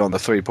from beyond the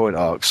 3-point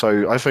arc.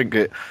 So I think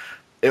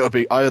it'll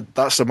be.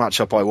 That's the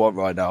matchup I want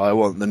right now. I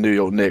want the New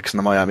York Knicks and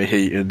the Miami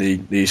Heat in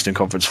the Eastern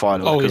Conference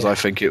Final because I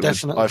think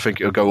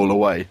it'll go all the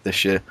way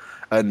this year.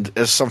 And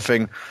it's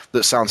something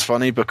that sounds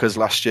funny because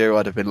last year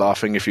I'd have been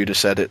laughing if you'd have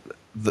said it.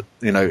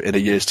 In a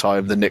year's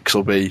time, the Knicks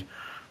will be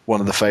one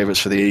of the favourites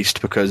for the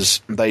East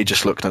because they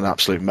just looked an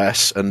absolute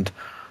mess, and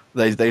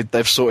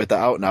they've sorted that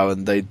out now,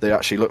 and they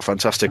actually look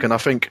fantastic. And I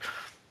think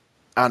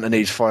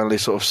Anthony's finally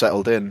sort of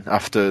settled in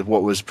after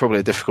what was probably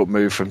a difficult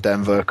move from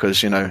Denver because,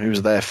 he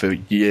was there for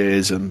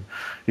years and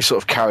he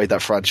sort of carried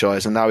that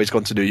franchise, and now he's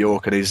gone to New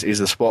York and he's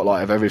the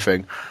spotlight of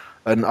everything.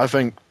 And I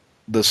think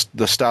the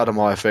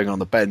Stoudemire thing on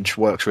the bench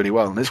works really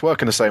well, and it's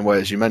working the same way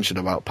as you mentioned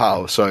about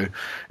Powell. So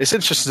it's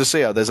interesting to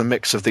see how there's a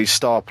mix of these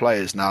star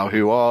players now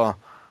who are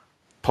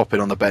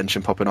popping on the bench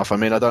and popping off. I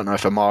mean, I don't know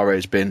if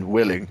Amare's been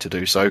willing to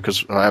do so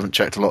because I haven't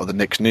checked a lot of the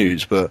Knicks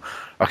news, but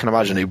I can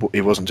imagine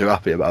he wasn't too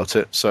happy about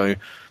it. So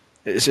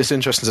it's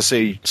interesting to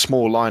see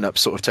small lineups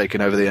sort of taking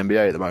over the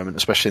NBA at the moment,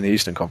 especially in the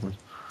Eastern Conference.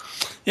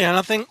 Yeah, and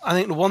I think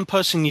the one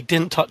person you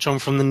didn't touch on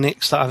from the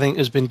Knicks that I think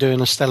has been doing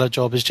a stellar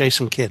job is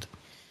Jason Kidd.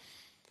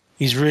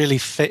 He's really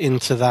fit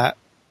into that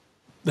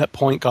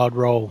point guard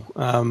role,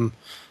 and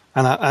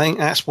I think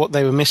that's what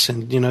they were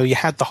missing. You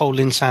had the whole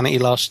insanity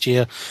last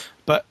year,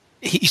 but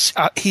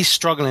he's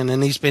struggling,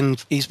 and he's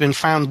been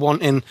found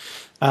wanting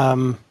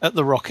at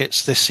the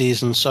Rockets this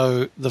season.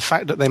 So the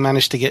fact that they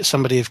managed to get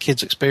somebody of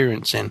Kidd's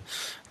experience in,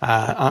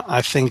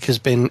 I think has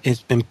been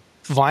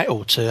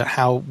vital to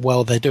how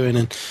well they're doing.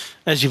 And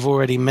as you've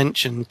already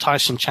mentioned,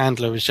 Tyson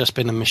Chandler has just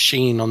been a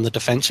machine on the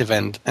defensive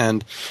end,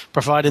 and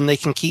providing they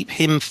can keep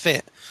him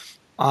fit,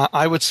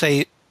 I would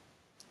say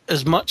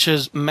as much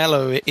as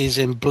Melo is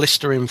in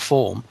blistering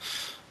form,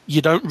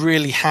 you don't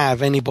really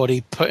have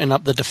anybody putting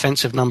up the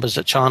defensive numbers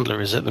that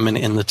Chandler is at the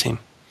minute in the team.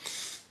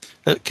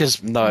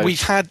 Because we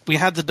had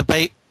the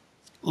debate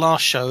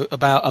last show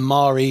about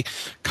Amari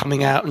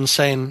coming out and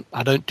saying,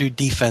 I don't do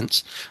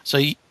defense. So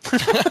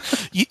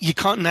you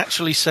can't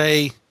naturally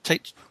say,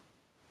 take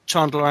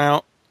Chandler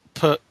out,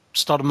 put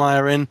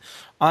Stoudemire in.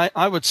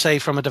 I would say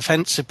from a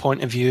defensive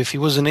point of view, if he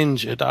wasn't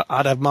injured,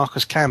 I'd have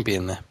Marcus Camby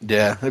in there.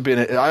 Yeah,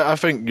 I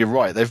think you're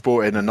right. They've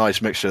brought in a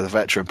nice mixture of the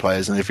veteran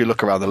players, and if you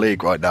look around the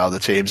league right now, the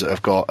teams that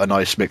have got a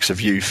nice mix of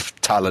youth,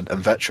 talent,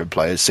 and veteran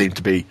players seem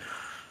to be,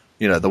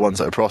 the ones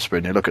that are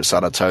prospering. You look at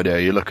San Antonio,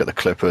 you look at the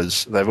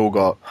Clippers, they've all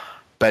got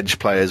bench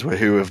players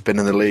who have been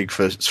in the league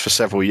for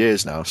several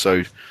years now.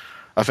 So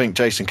I think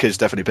Jason Kidd's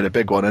definitely been a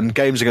big one. And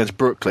games against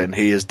Brooklyn,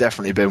 he has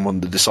definitely been one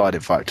of the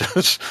deciding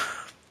factors.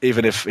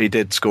 Even if he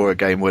did score a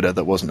game winner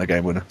that wasn't a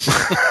game winner.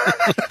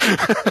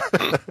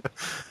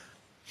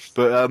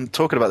 But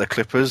talking about the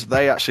Clippers,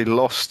 they actually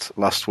lost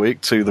last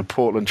week to the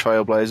Portland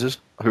Trail Blazers,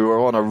 who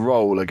are on a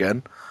roll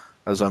again,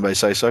 as I may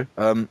say so.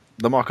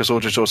 LaMarcus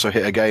Aldridge also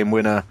hit a game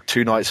winner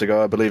 2 nights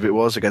ago, I believe it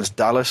was, against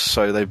Dallas.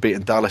 So they've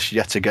beaten Dallas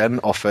yet again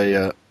off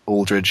a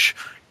Aldridge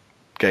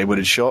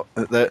game-winning shot.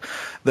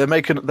 They're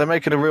making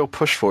a real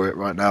push for it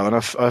right now, and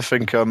I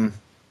think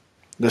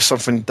there's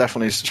something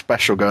definitely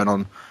special going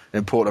on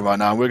in Portland right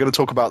now. And we're going to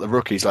talk about the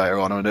rookies later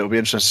on, and it'll be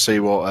interesting to see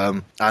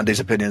what Andy's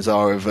opinions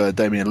are of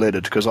Damian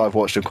Lillard, because I've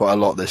watched him quite a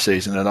lot this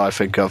season, and I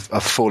think I've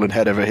fallen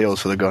head over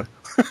heels for the guy.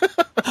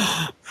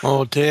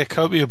 Oh dear,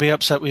 Kobe will be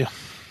upset with you.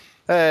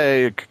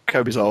 Hey,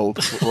 Kobe's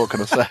old. What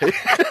can I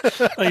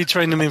say? Oh, you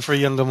trained him in for a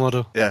younger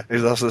model. Yeah,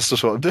 that's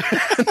just what I'm doing.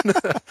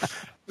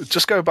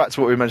 Just going back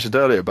to what we mentioned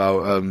earlier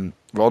about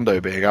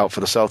Rondo being out for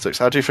the Celtics,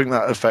 how do you think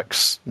that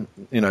affects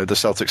the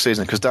Celtics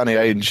season? Because Danny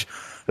Ainge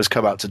has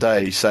come out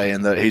today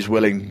saying that he's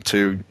willing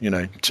to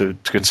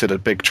consider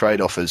big trade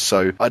offers.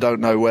 So I don't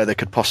know where they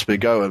could possibly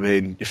go. I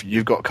mean, if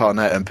you've got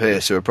Garnett and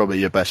Pierce, who are probably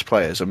your best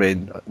players, I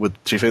mean, do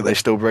you think they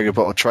still bring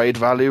about a trade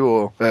value,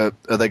 or are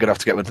they going to have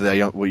to get into their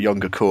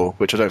younger core,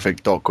 which I don't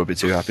think Doc would be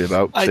too happy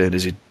about, seeing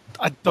as he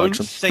I don't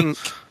think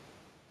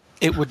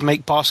it would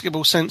make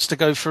basketball sense to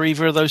go for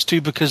either of those two,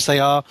 because they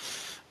are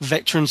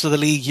veterans of the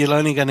league. You're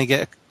only going to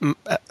get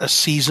a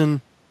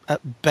season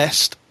at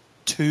best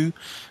 2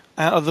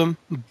 out of them.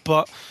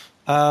 But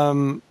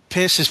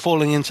Pierce is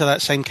falling into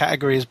that same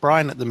category as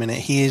Brian at the minute.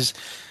 He's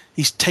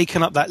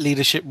taken up that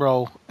leadership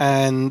role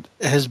and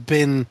has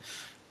been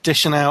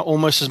dishing out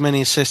almost as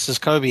many assists as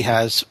Kobe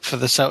has for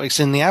the Celtics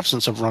in the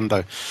absence of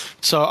Rondo.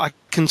 So I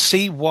can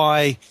see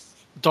why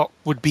Doc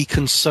would be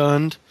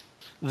concerned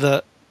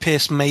that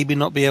Pierce maybe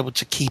not be able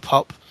to keep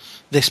up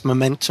this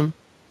momentum,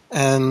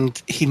 and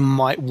he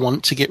might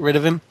want to get rid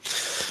of him.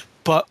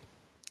 But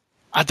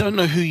I don't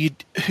know who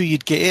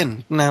you'd get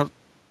in. Now,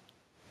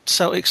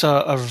 Celtics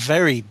are a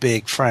very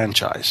big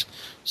franchise,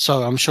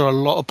 so I'm sure a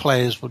lot of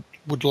players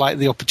would like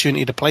the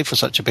opportunity to play for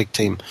such a big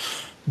team.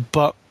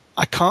 But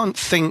I can't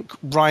think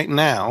right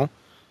now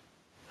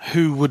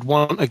who would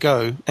want to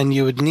go, and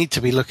you would need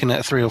to be looking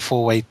at a 3 or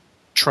 4 way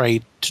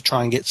trade to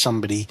try and get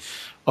somebody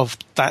of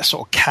that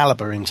sort of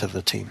caliber into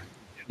the team.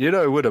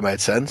 It would have made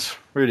sense.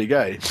 Rudy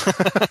Gay.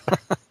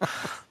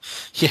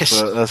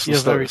 Yes, but that's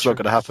not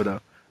going to happen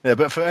now. Yeah,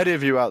 but for any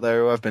of you out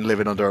there who have been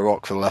living under a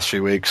rock for the last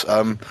few weeks,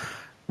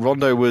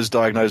 Rondo was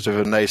diagnosed with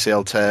an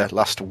ACL tear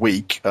last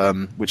week,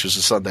 which was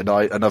a Sunday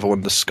night, another one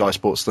of the Sky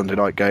Sports Sunday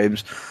night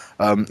games.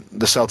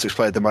 The Celtics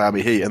played the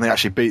Miami Heat, and they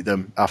actually beat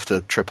them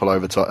after double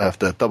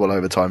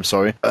overtime.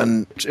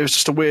 And it was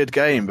just a weird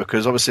game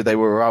because obviously they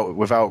were out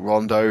without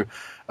Rondo.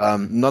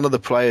 None of the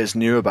players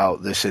knew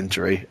about this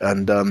injury,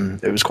 and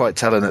it was quite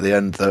telling at the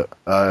end that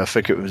I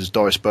think it was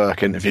Doris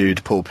Burke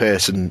interviewed Paul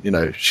Pierce,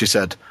 and she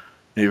said,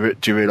 "Do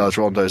you realise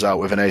Rondo's out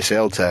with an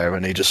ACL tear?"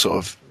 And he just sort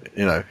of,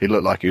 he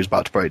looked like he was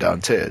about to break down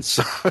in tears.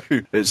 So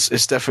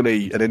it's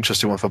definitely an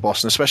interesting one for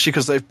Boston, especially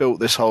because they've built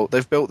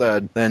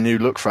their new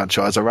look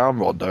franchise around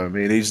Rondo. I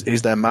mean,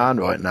 he's their man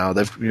right now.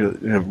 They've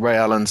Ray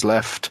Allen's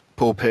left,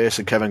 Paul Pierce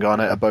and Kevin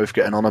Garnett are both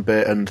getting on a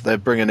bit, and they're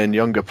bringing in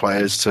younger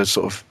players to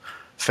sort of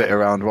fit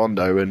around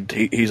Rondo, and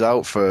he's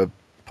out for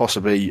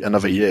possibly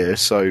another year,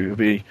 so it'll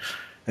be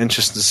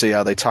interesting to see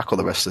how they tackle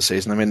the rest of the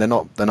season. I mean, they're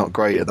not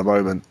great at the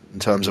moment in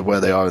terms of where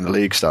they are in the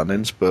league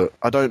standings, but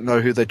I don't know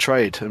who they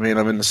trade. I mean,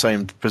 I'm in the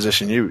same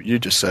position you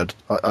just said.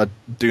 I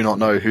do not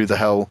know who's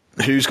going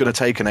to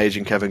take an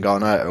aging Kevin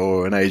Garnett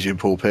or an aging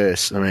Paul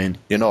Pierce. I mean,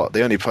 you're not.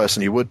 The only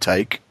person you would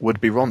take would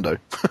be Rondo.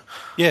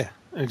 Yeah,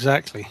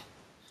 exactly.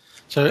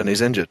 So and he's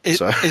injured.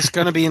 So it's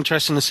going to be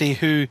interesting to see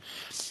who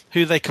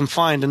they can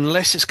find,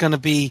 unless it's going to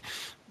be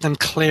them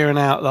clearing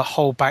out the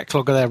whole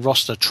backlog of their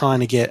roster,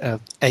 trying to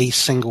get a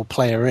single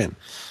player in.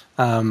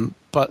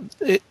 But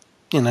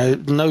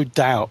no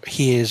doubt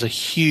he is a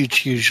huge,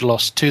 huge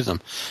loss to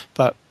them.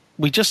 But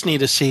we just need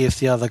to see if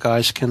the other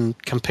guys can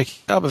pick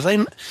it up.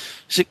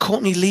 Is it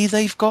Courtney Lee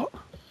they've got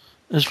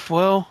as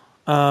well?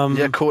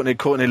 Yeah,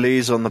 Courtney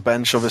Lee's on the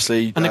bench,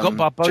 obviously, and they've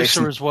got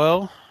Barbosa as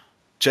well.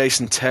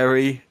 Jason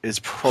Terry is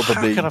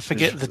probably... How can I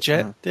forget the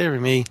Jet? Dear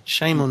me,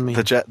 shame on me.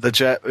 The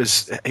Jet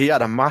he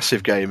had a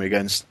massive game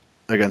against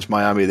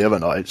Miami the other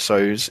night,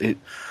 so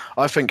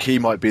I think he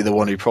might be the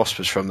one who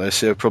prospers from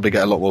this. He'll probably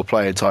get a lot more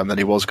playing time than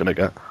he was going to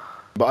get.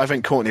 But I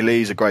think Courtney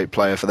Lee's a great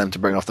player for them to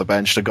bring off the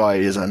bench. The guy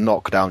is a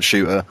knockdown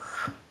shooter.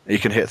 He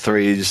can hit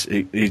threes.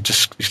 He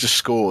just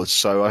scores.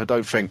 So I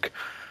don't think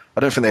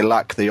they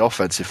lack the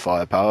offensive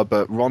firepower.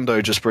 But Rondo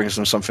just brings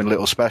them something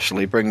little special.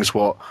 He brings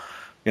what...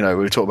 we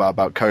were talking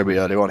about Kobe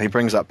earlier on. He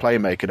brings that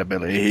playmaking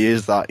ability. He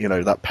is that,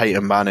 that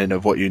Peyton Manning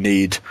of what you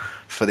need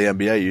for the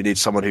NBA. You need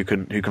someone who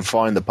can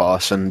find the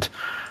pass, and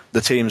the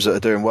teams that are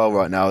doing well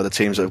right now are the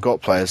teams that have got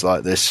players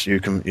like this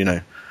who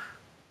can,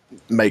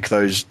 make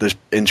those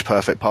inch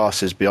perfect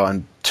passes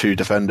behind two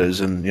defenders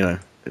and,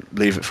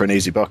 leave it for an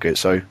easy bucket.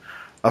 So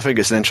I think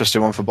it's an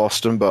interesting one for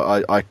Boston,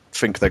 but I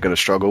think they're going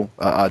to struggle.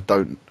 I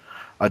don't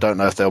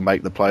know if they'll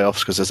make the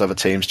playoffs because there's other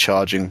teams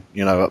charging,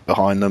 up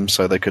behind them,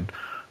 so they could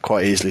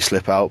quite easily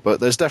slip out, but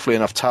there's definitely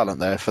enough talent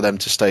there for them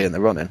to stay in the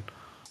running.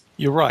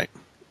 You're right.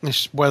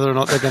 It's whether or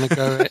not they're going to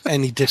go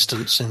any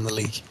distance in the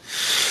league.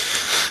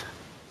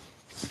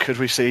 Could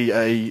we see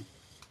a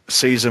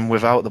season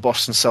without the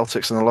Boston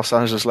Celtics and the Los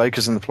Angeles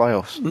Lakers in the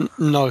playoffs?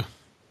 No.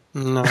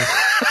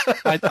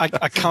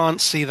 I can't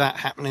see that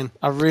happening.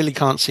 I really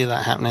can't see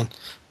that happening.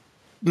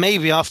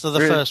 Maybe after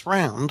the first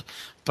round,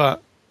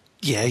 but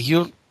yeah,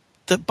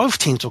 that both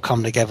teams will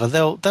come together.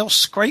 They'll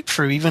scrape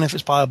through, even if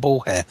it's by a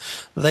ball hair.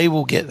 They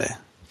will get there.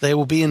 They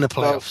will be in the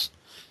playoffs.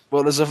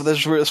 Well,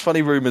 there's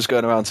funny rumours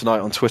going around tonight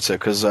on Twitter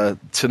because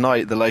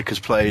tonight the Lakers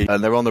play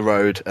and they're on the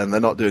road and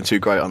they're not doing too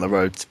great on the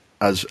road,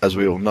 as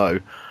we all know.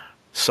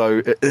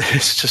 So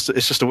it's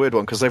just a weird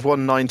one because they've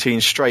won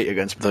 19 straight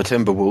against the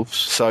Timberwolves.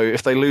 So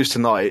if they lose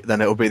tonight,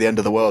 then it'll be the end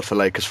of the world for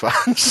Lakers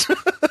fans.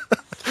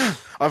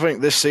 I think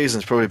this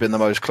season's probably been the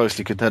most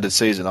closely contended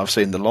season I've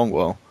seen in a long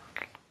while.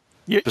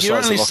 You're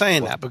only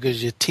saying that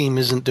because your team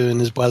isn't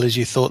doing as well as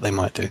you thought they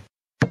might do.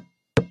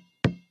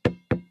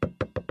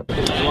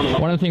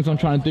 One of the things I'm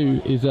trying to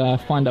do is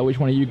find out which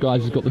one of you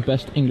guys has got the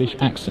best English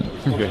accent.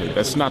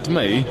 That's not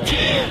me.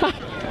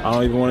 I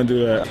don't even want to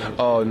do that.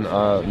 Oh, no,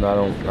 I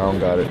don't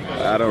got it.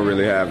 I don't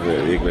really have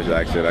the English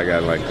accent. I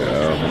got like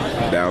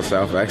a down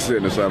south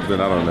accent or something.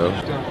 I don't know.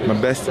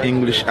 My best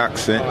English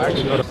accent.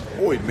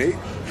 Oi, mate.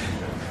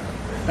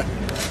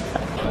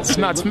 It's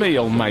not me,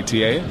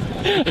 almighty, eh?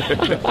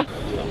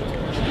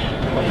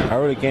 I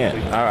really can't.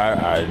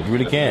 I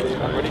really can't.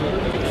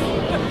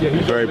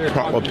 Very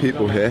proper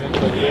people here.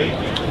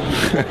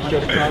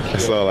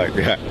 That's all I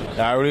got.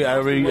 I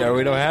really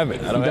don't have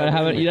it. You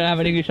don't have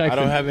an English accent. I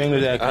don't have an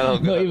English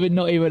accent.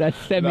 Not even a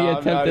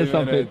semi-attempt or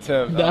something.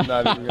 I'm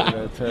not even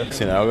gonna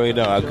attempt. I really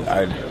don't.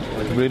 I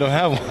really don't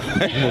have one.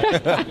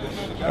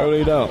 I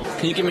really don't.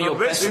 Can you give me your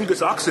best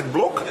English accent,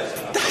 bloke?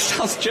 That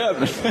sounds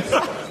German.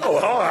 Oh,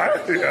 I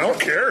don't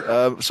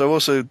care. So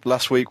also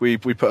last week we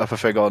put up a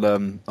thing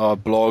on our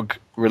blog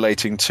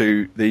relating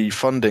to the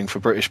funding for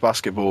British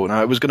basketball.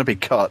 Now it was going to be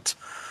cut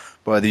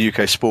by the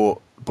UK Sport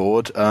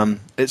Board.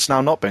 It's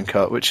now not been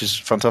cut, which is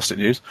fantastic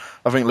news.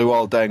 I think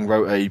Luol Deng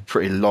wrote a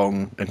pretty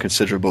long and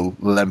considerable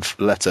length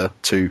letter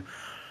to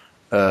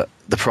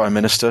the Prime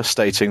Minister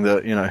stating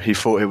that he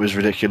thought it was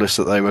ridiculous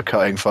that they were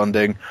cutting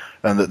funding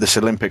and that this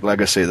Olympic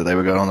legacy that they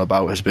were going on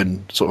about has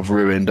been sort of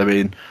ruined. I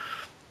mean,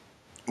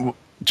 what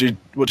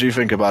do you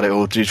think about it,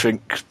 or do you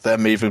think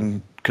them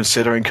even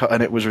considering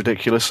cutting it was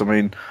ridiculous? I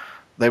mean,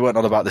 they went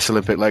on about this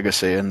Olympic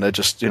legacy and they're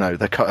just, they're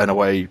cutting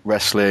away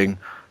wrestling,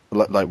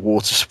 like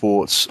water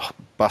sports,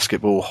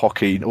 basketball,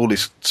 hockey, all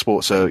these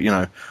sports are,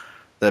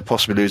 they're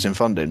possibly losing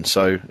funding.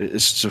 So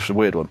it's just a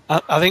weird one.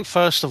 I think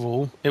first of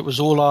all, it was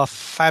all our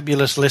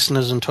fabulous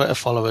listeners and Twitter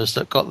followers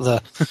that got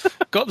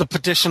the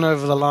petition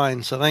over the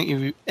line. So thank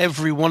you,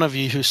 every one of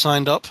you who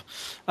signed up.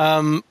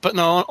 But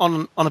no,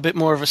 on a bit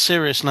more of a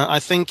serious note, I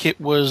think it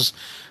was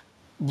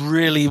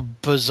really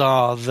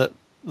bizarre that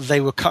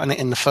they were cutting it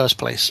in the first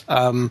place.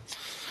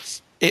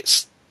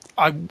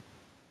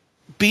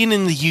 Being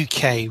in the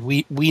UK,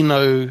 we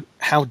know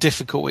how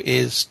difficult it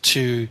is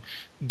to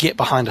get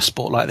behind a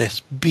sport like this,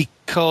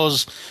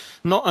 because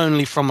not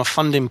only from a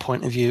funding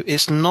point of view,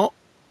 it's not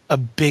a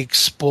big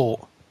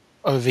sport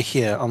over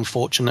here,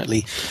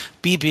 unfortunately.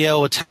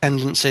 BBL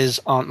attendances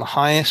aren't the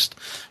highest.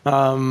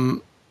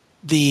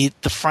 The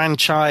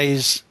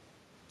franchise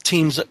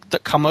teams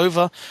that come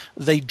over,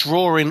 they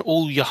draw in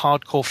all your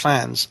hardcore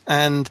fans,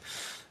 and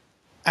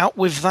out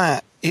with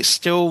that, it's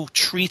still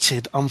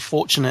treated,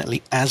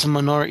 unfortunately, as a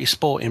minority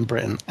sport in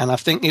Britain. And I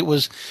think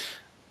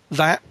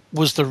that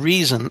was the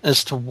reason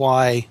as to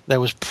why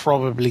there was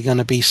probably going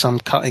to be some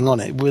cutting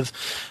on it.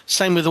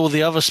 Same with all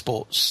the other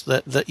sports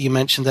that you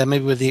mentioned there,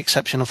 maybe with the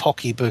exception of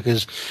hockey,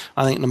 because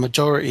I think the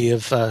majority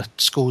of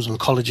schools and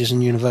colleges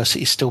and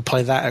universities still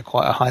play that at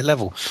quite a high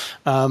level.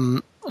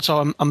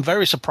 So I'm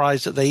very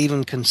surprised that they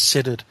even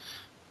considered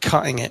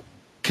cutting it,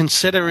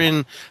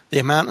 considering the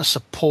amount of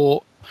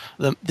support,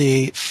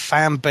 the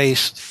fan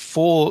base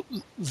for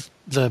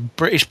the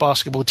British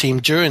basketball team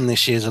during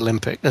last year's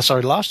Olympics.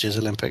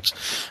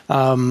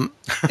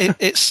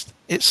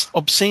 It's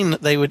obscene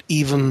that they would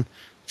even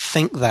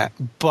think that.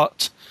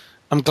 But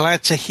I'm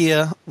glad to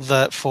hear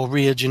that for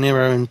Rio de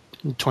Janeiro in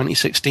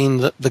 2016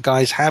 that the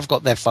guys have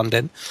got their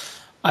funding.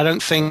 I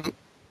don't think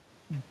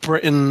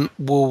Britain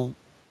will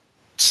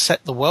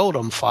set the world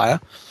on fire.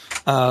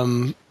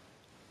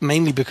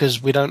 Mainly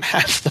because we don't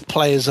have the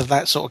players of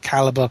that sort of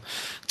caliber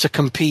to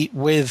compete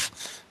with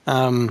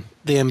the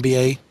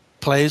NBA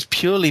players,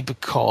 purely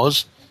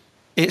because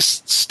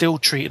it's still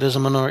treated as a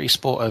minority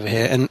sport over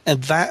here. And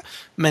that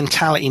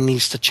mentality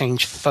needs to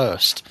change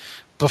first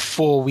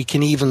before we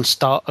can even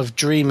start of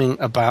dreaming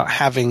about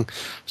having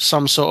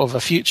some sort of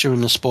a future in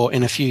the sport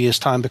in a few years'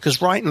 time.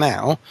 Because right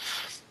now,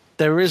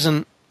 there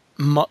isn't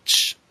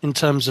much in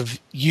terms of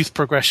youth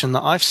progression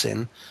that I've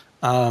seen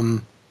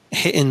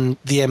hitting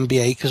the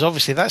NBA, because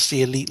obviously that's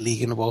the elite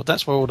league in the world.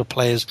 That's where all the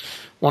players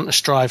want to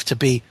strive to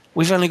be.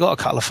 We've only got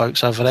a couple of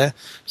folks over there,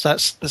 so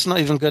that's not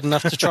even good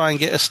enough to try and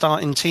get a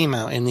starting team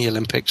out in the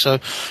Olympics. So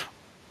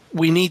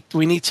we need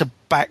to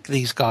back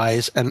these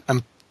guys and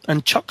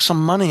chuck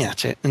some money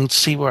at it and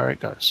see where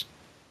it goes.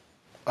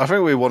 I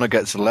think we want to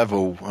get to the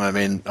level. I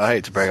mean, I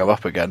hate to bring them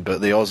up again,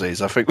 but the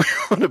Aussies. I think we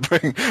want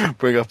to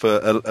bring up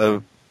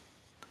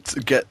to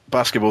get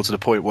basketball to the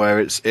point where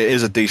it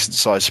is a decent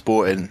sized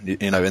sport in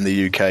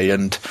the UK,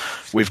 and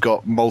we've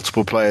got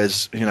multiple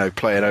players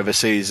playing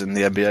overseas in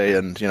the NBA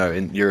and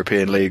in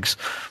European leagues,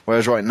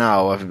 whereas right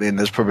now, I mean,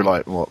 there's probably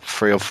like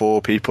 3 or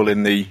 4 people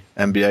in the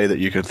NBA that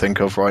you can think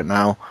of right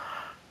now,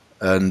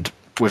 and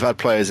we've had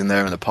players in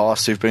there in the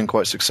past who've been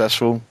quite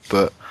successful,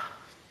 but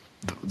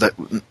that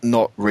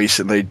not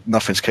recently.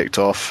 Nothing's kicked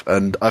off,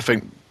 and I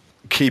think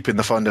keeping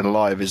the funding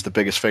alive is the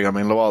biggest thing. I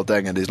mean, Lowell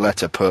Deng in his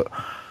letter put,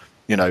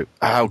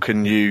 how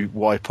can you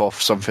wipe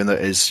off something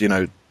that is,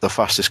 the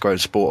fastest growing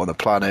sport on the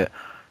planet,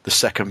 the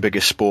second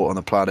biggest sport on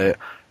the planet,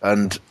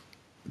 and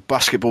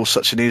basketball's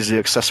such an easily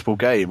accessible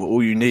game.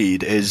 All you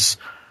need is,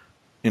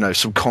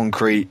 some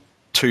concrete,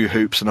 2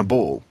 hoops and a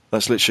ball.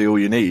 That's literally all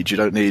you need. You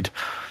don't need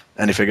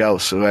anything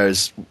else.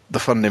 Whereas the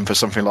funding for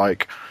something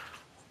like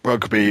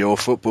rugby or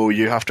football,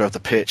 you have to have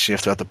the pitch, you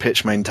have to have the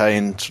pitch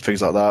maintained,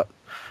 things like that.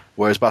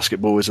 Whereas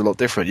basketball is a lot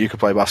different. You could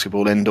play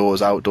basketball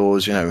indoors,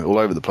 outdoors, all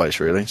over the place,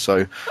 really.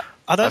 So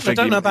I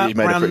don't know about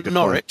around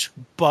Norwich,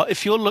 but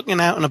if you're looking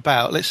out and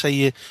about, let's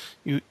say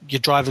you're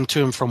driving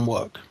to and from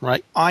work,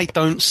 right? I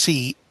don't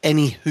see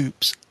any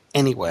hoops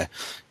anywhere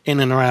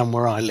in and around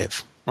where I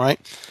live, right?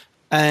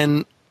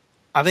 And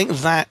I think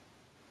that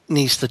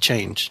needs to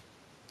change.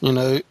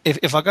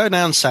 If I go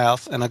down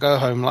south and I go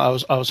home, I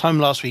was home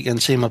last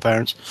weekend seeing my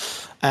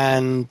parents,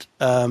 and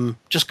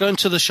just going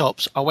to the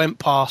shops, I went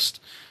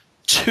past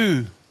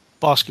 2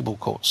 basketball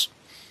courts.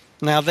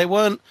 Now, they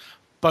weren't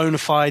bona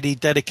fide,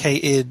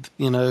 dedicated,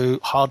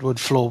 hardwood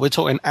floor. We're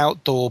talking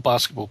outdoor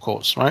basketball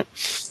courts, right?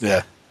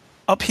 Yeah.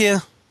 Up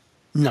here,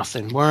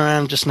 nothing. Where I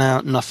am just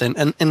now, nothing.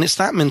 And it's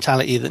that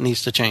mentality that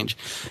needs to change.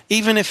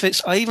 Even if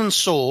I even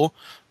saw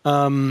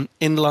in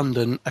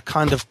London a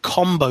kind of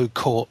combo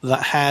court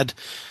that had,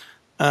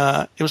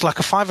 it was like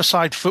a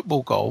 5-a-side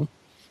football goal.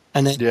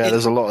 And then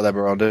there's a lot of them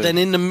around here. Then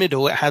in the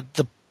middle, it had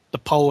the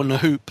pole and the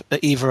hoop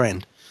at either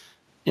end.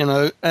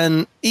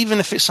 And even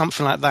if it's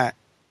something like that,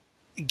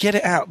 get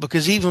it out,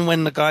 because even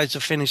when the guys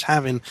have finished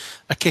having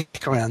a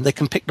kick around, they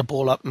can pick the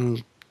ball up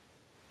and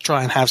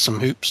try and have some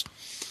hoops.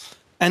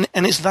 And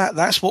it's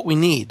that's what we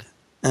need,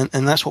 and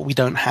that's what we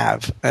don't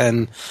have.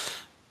 And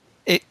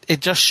it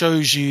just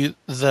shows you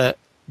that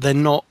they're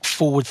not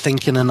forward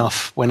thinking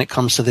enough when it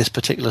comes to this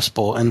particular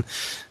sport, and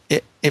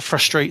it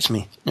frustrates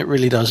me. It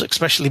really does,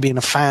 especially being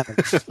a fan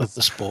of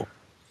the sport.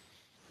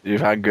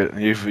 You've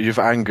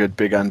angered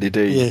Big Andy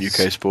D, Yes.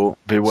 UK Sport.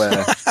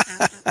 Beware.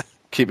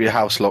 Keep your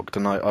house locked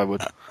tonight, I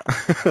would. Am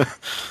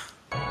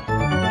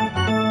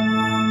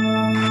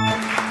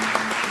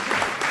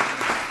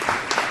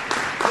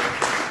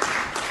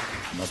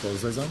I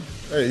supposed to say something?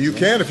 Hey, you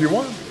can if you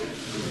want.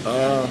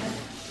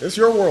 It's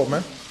your world,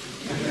 man. Say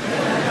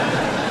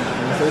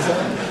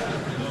something?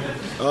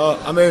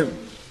 I mean,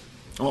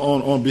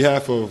 on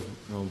behalf of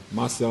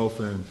myself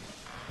and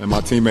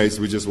my teammates,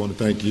 we just want to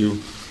thank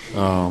you.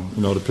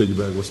 To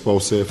piggyback what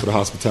Spo said, for the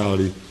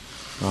hospitality,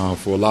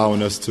 for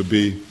allowing us to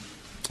be.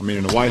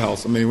 In the White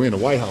House. We're in the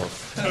White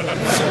House.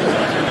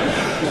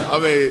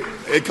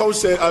 And Coach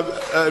said,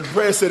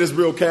 Brad said it's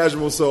real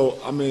casual. So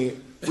we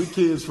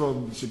kids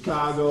from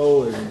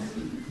Chicago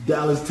and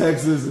Dallas,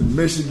 Texas, and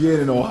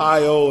Michigan and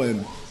Ohio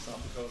and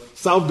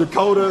South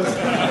Dakota,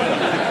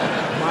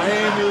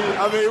 Miami.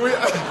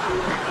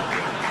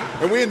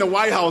 And we're in the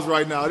White House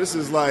right now. This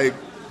is like,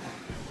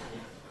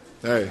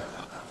 hey,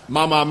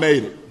 Mama, I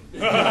made it.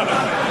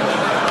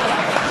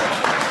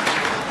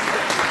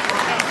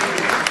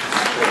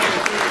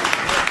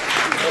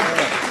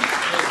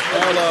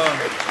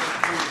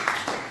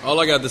 All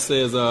I got to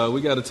say is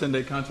we got a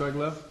 10-day contract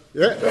left.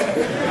 Yeah.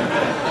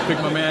 Pick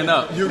my man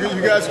up. You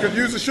guys could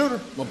use a shooter.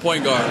 My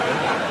point guard.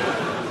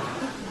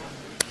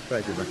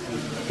 Thank you, man.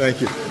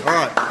 Thank you. All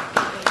right.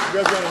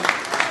 You guys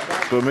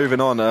got But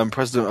moving on,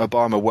 President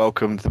Obama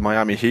welcomed the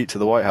Miami Heat to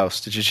the White House.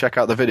 Did you check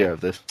out the video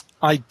of this?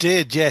 I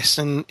did, yes,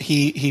 and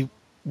he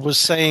was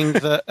saying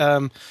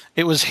that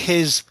it was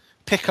his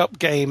pickup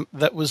game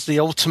that was the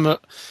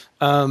ultimate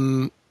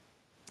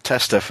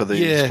tester for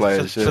these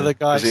players. For the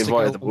guys. He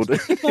invited them all.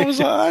 I was like,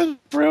 that's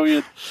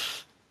brilliant.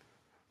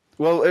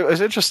 Well, it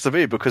was interesting to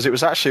me because it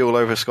was actually all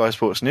over Sky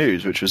Sports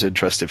News, which was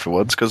interesting for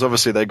once, because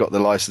obviously they got the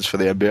license for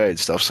the NBA and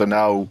stuff, so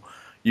now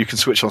you can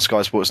switch on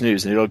Sky Sports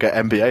News and you'll get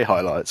NBA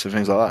highlights and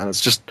things like that, and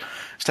it's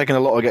taken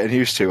a lot of getting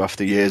used to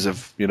after years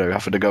of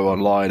having to go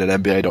online at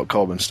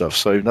NBA.com and stuff,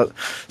 so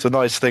it's a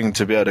nice thing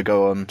to be able to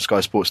go on Sky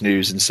Sports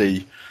News and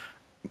see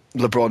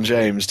LeBron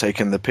James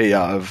taking the pee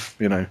out of,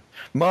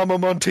 Mom,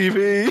 I'm on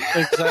TV.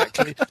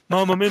 Exactly.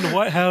 Mom, I'm in the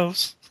White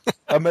House.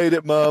 I made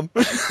it, Mom.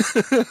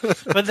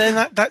 But then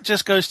that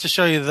just goes to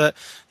show you that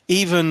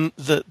even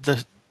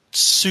the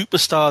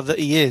superstar that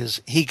he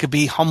is, he could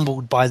be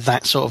humbled by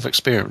that sort of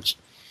experience.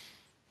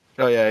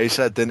 Oh yeah, he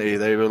said, didn't he?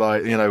 They were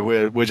like,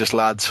 we're just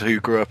lads who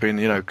grew up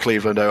in,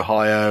 Cleveland,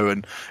 Ohio,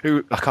 and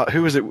who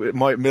was it?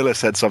 Mike Miller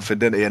said something,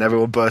 didn't he? And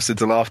everyone burst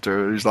into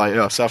laughter. He was like,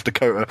 "Yeah, South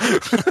Dakota."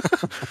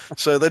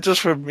 So they're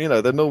just from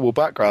their normal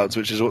backgrounds,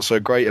 which is what's so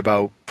great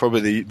about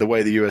probably the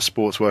way the US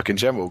sports work in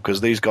general.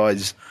 Because these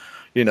guys,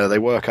 they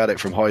work at it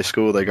from high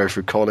school, they go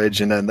through college,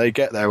 and then they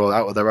get there all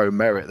out of their own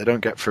merit. They don't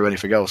get through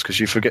anything else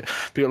because a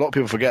lot of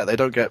people forget they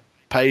don't get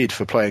paid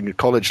for playing at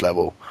college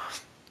level.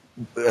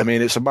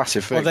 It's a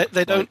massive thing. Well,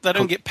 they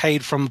don't get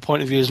paid from the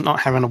point of view as not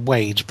having a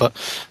wage, but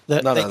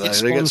they get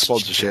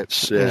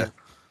sponsorships. Yeah.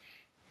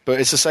 But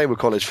it's the same with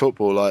college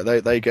football. Like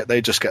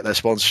they just get their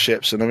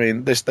sponsorships,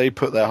 and they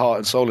put their heart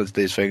and soul into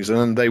these things, and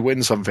then they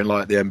win something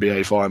like the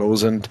NBA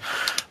Finals, and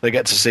they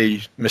get to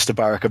see Mr.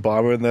 Barack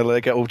Obama, and they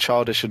get all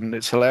childish, and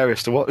it's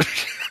hilarious to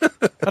watch.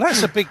 But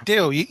that's a big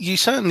deal. You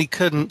certainly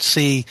couldn't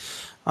see,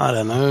 I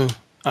don't know,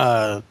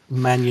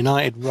 Man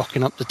United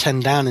rocking up to 10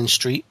 Downing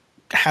Street,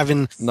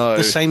 having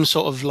the same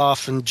sort of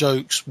laugh and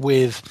jokes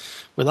with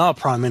our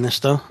Prime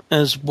Minister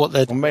as what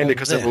they're doing. Mainly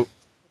because they're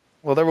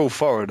all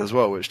foreign as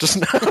well, which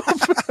doesn't help.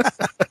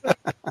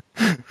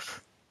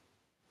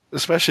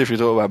 Especially if you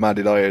talk about Man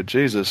United,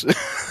 Jesus.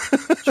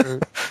 True.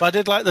 But I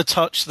did like the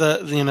touch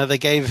that they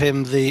gave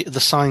him the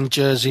signed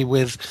jersey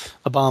with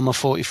Obama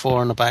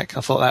 44 on the back. I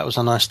thought that was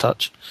a nice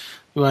touch.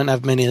 We won't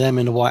have many of them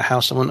in the White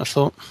House, I wouldn't have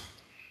thought.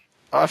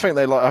 I think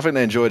they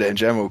enjoyed it in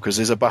general because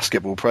he's a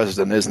basketball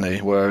president, isn't he?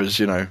 Whereas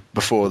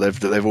before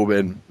they've all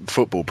been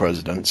football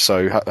presidents.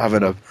 So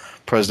having a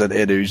president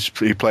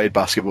who played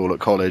basketball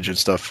at college and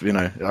stuff,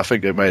 I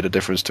think it made a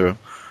difference to him.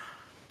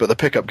 But the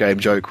pickup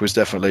game joke was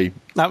definitely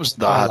that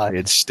had me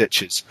in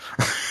stitches.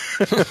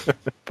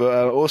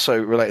 But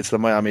also related to the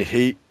Miami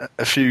Heat,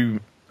 a few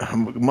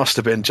must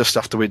have been just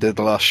after we did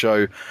the last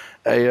show.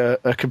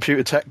 A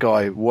computer tech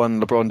guy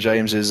won LeBron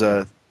James's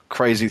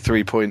crazy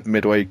 3-point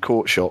midway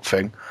court shot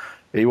thing.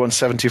 He won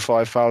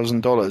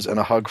 $75,000 and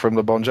a hug from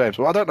LeBron James.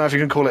 Well, I don't know if you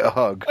can call it a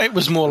hug. It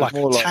was more like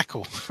a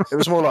tackle. It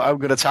was more like, I'm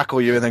going to tackle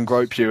you and then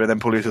grope you and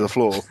then pull you to the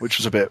floor, which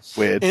was a bit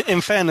weird.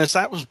 In fairness,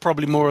 that was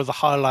probably more of the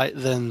highlight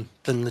than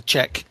the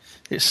check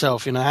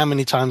itself. How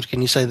many times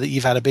can you say that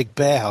you've had a big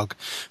bear hug?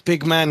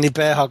 Big manly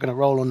bear hug and a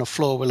roll on the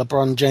floor with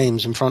LeBron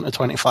James in front of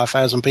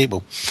 25,000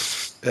 people.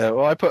 Yeah,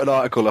 well, I put an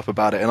article up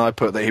about it, and I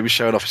put that he was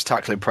showing off his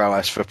tackling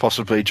prowess for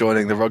possibly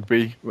joining the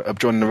rugby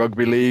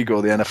league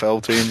or the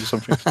NFL team or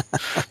something.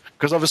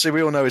 Because obviously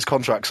we all know his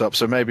contract's up,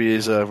 so maybe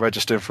he's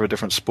registering for a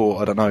different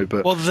sport. I don't know,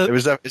 but was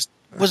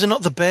it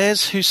not the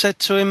Bears who said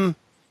to him,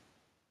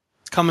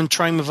 "Come and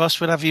train with us.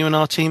 We'll have you in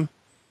our team"?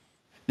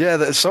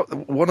 Yeah,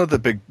 one of the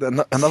big.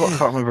 Another, I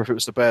can't remember if it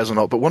was the Bears or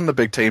not, but one of the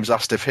big teams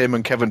asked if him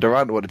and Kevin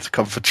Durant wanted to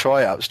come for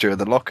tryouts during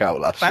the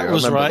lockout last year. That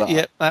was right.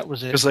 Yeah, that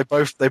was it. Because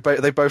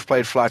they both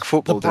played flag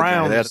football. The Browns.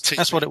 Didn't they? They had a team.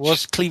 That's what it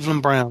was.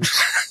 Cleveland Browns.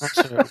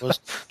 That's who it was.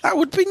 That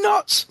would be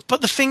nuts. But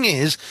the thing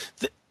is,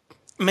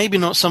 maybe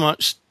not so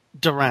much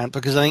Durant,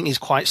 because I think he's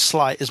quite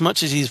slight. As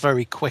much as he's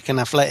very quick and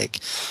athletic,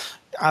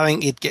 I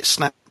think he'd get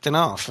snapped in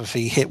half if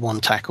he hit one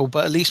tackle.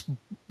 But at least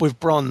with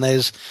Bron,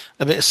 there's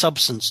a bit of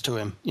substance to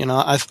him. You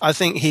know, I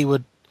think he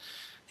would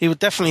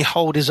definitely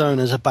hold his own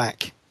as a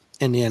back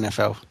in the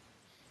NFL.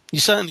 You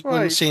certainly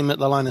wouldn't see him at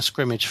the line of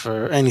scrimmage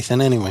for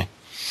anything anyway.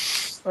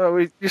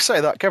 Well, you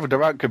say that Kevin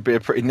Durant could be a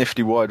pretty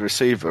nifty wide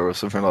receiver or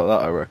something like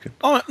that, I reckon.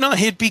 Oh no,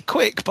 he'd be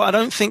quick, but I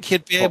don't think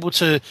he'd be able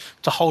to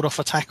hold off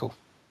a tackle.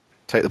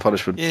 Take the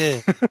punishment.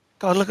 Yeah.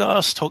 God, look at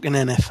us talking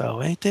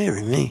NFL, eh?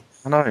 Dearie me.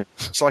 I know.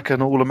 It's like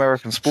an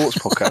all-American sports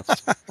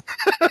podcast.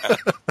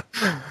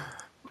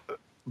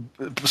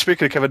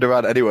 Speaking of Kevin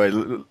Durant, anyway,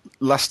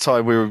 last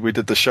time we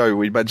did the show,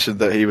 we mentioned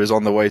that he was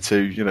on the way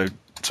to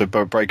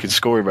breaking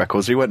scoring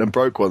records. He went and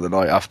broke one the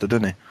night after,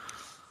 didn't he?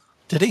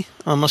 Did he?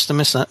 I must have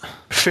missed that.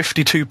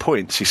 52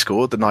 points he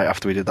scored the night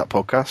after we did that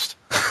podcast.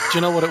 Do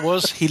you know what it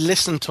was? He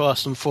listened to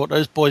us and thought,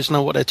 those boys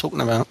know what they're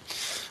talking about.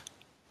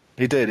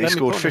 He did. He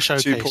scored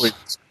 52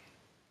 points.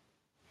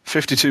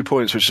 52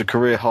 points, which is a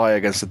career high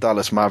against the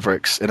Dallas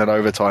Mavericks in an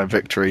overtime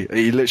victory.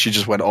 He literally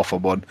just went off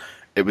on one.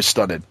 It was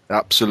stunning.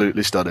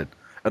 Absolutely stunning.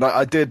 And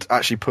I did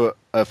actually put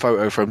a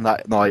photo from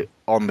that night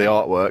on the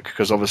artwork,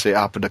 because obviously it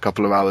happened a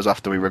couple of hours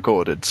after we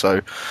recorded.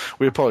 So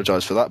we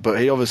apologise for that. But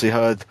he obviously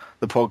heard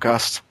the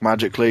podcast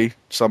magically,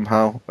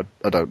 somehow.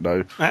 I don't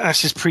know.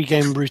 That's his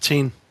pre-game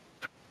routine.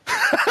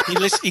 He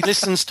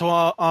listens to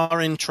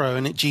our intro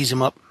and it G's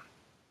him up.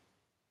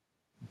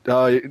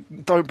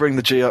 Don't bring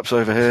the G-ups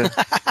over here.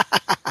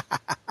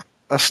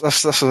 That's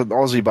an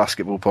Aussie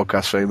basketball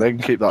podcast thing. They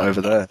can keep that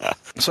over there.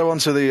 So on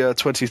to the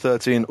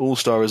 2013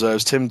 All-Star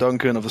reserves. Tim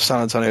Duncan of the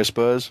San Antonio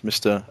Spurs,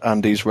 Mr.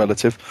 Andy's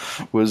relative,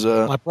 was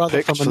my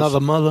brother from another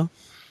mother.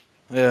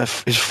 Yeah,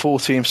 his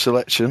 4-team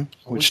selection,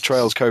 which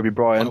trails Kobe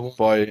Bryant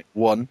by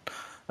 1,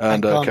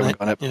 and Kevin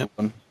Garnett by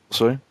 1.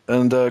 Sorry.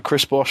 And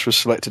Chris Bosh was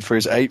selected for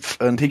his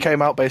 8th, and he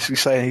came out basically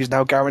saying he's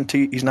now a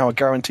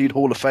guaranteed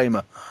Hall of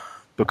Famer,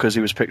 because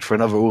he was picked for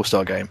another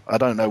All-Star game. I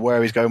don't know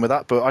where he's going with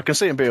that, but I can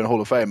see him being a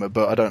Hall of Famer,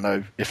 but I don't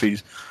know if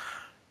he's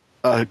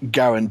a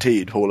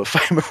guaranteed Hall of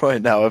Famer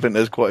right now. I think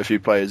there's quite a few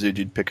players who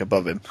you'd pick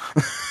above him.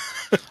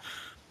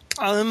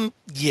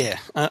 Yeah,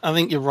 I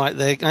think you're right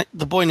there.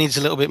 The boy needs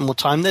a little bit more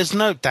time. There's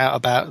no doubt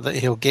about that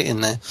he'll get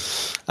in there.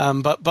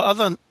 But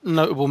other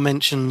notable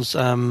mentions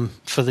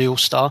for the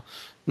All-Star.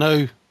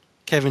 No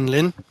Kevin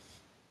Lynn.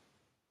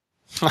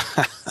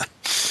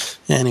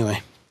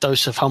 Anyway.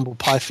 Dose of humble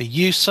pie for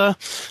you, sir.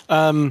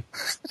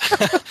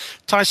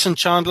 Tyson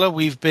Chandler,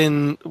 we've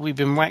been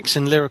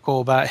waxing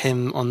lyrical about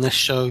him on this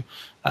show.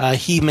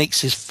 He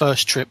makes his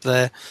first trip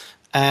there,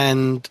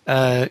 and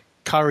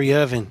Kyrie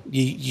Irving,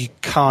 you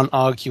can't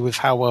argue with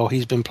how well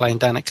he's been playing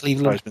down at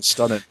Cleveland. Oh, he's been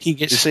stunning.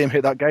 Did you see him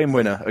hit that game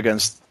winner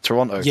against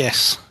Toronto?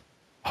 Yes.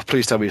 Oh,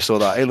 please tell me you saw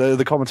that.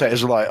 The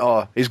commentators were like,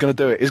 "Oh, he's going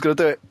to do it. He's going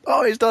to do it.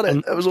 Oh, he's done it."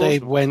 And it was they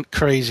awesome. went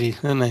crazy,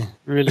 didn't they?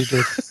 Really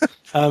did.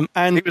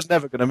 And he was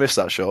never going to miss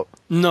that shot.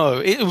 No,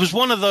 it was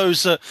one of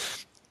those.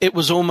 It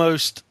was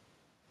almost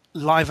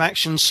live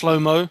action slow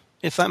mo,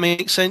 if that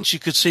makes sense. You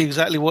could see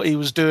exactly what he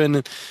was doing,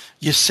 and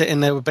you're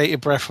sitting there with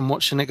bated breath and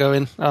watching it go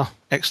in. Oh,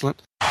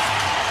 excellent!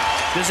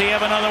 Does he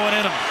have another one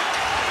in him?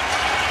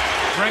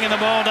 Bringing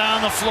the ball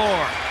down the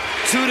floor.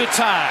 2 to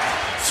tie,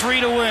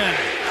 3 to win.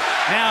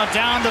 Now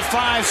down to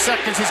 5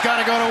 seconds. He's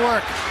got to go to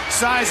work.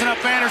 Sizing up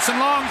Anderson.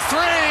 Long 3.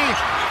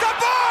 The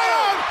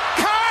bottom!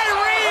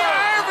 Kyrie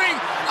Irving!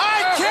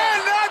 I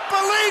cannot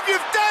believe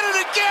you've done it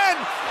again!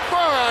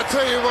 Boy, I'll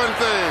tell you one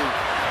thing.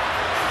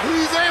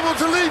 He's able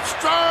to leap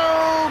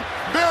strong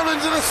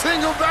buildings in a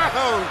single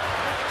bound.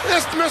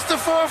 It's Mr.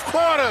 Fourth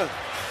Quarter.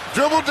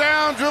 Dribble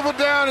down,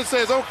 and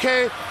says,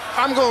 okay,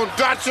 I'm going to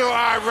dot your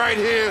eye right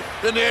here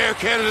in the Air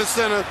Canada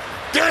Center.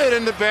 Dead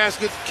in the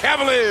basket.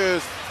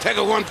 Cavaliers take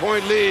a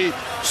 1-point lead.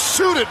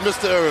 Shoot it,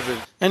 Mr. Irving.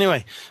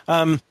 Anyway,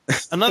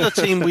 another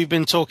team we've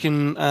been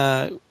talking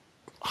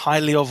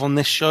highly of on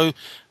this show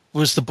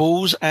was the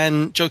Bulls,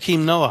 and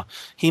Joakim Noah.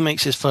 He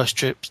makes his first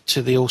trip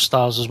to the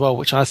All-Stars as well,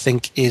 which I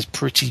think is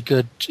pretty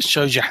good. Just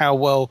shows you how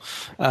well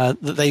that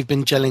they've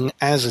been gelling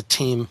as a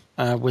team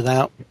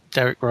without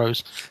Derrick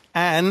Rose.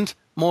 And,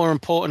 more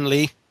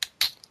importantly,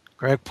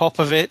 Greg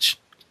Popovich,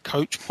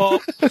 Coach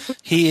Pop.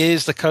 He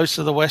is the coach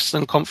of the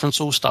Western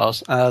Conference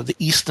All-Stars. The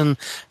Eastern,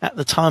 at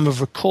the time of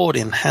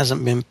recording,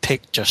 hasn't been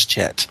picked just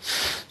yet.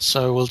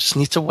 So we'll just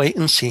need to wait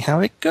and see how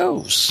it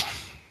goes.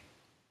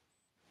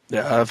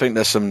 Yeah, I think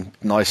there's some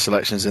nice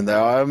selections in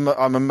there.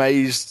 I'm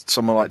amazed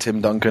someone like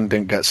Tim Duncan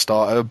didn't get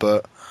started,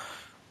 but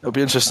it'll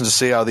be interesting to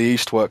see how the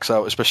East works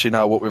out, especially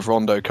now what with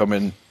Rondo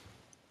coming,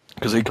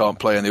 because he can't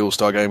play in the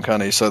All-Star game,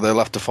 can he? So they'll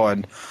have to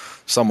find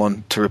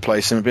someone to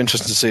replace him. It'll be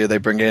interesting to see if they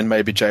bring in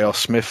maybe J.R.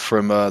 Smith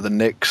from the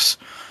Knicks,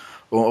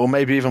 or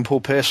maybe even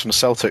Paul Pierce from the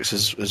Celtics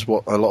is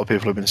what a lot of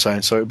people have been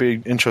saying. So it'd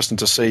be interesting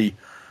to see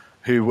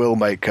who will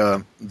make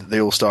the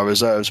All-Star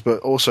reserves. But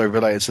also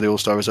related to the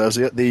All-Star reserves,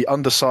 the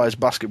undersized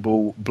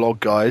basketball blog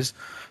guys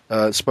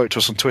spoke to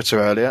us on Twitter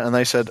earlier, and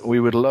they said, we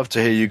would love to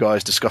hear you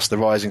guys discuss the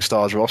Rising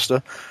Stars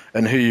roster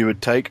and who you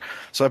would take.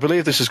 So I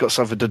believe this has got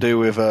something to do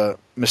with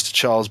Mr.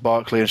 Charles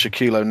Barkley and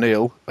Shaquille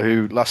O'Neal,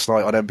 who last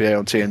night on NBA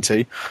on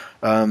TNT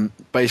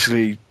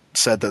basically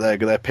said that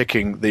they're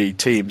picking the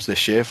teams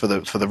this year for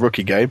the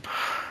rookie game.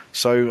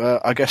 So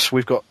I guess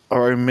we've got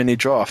our own mini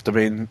draft. I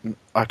mean,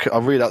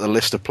 I'll read out the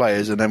list of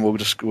players, and then we'll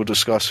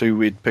discuss who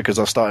we'd pick as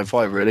our starting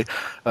five, really.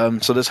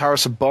 So there's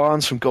Harrison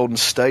Barnes from Golden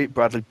State,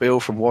 Bradley Beal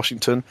from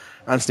Washington,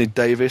 Anthony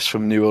Davis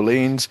from New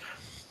Orleans,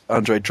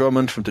 Andre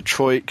Drummond from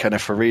Detroit,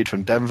 Kenneth Faried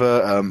from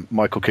Denver,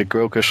 Michael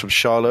Kidd-Gilchrist from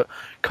Charlotte,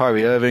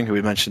 Kyrie Irving, who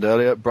we mentioned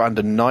earlier,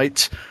 Brandon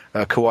Knight,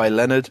 Kawhi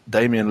Leonard,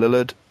 Damian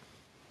Lillard,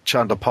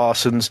 Chandler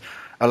Parsons,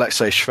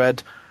 Alexei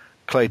Shved,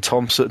 Klay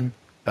Thompson,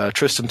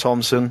 Tristan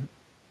Thompson,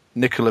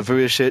 Nikola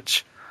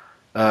Vujacic,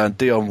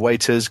 Dion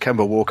Waiters,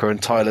 Kemba Walker,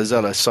 and Tyler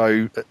Zeller.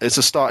 So it's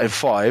a starting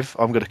five.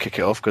 I'm going to kick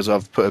it off because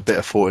I've put a bit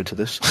of thought into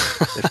this.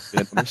 If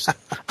being honest.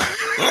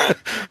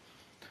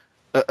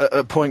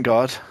 At point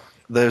guard,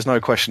 there's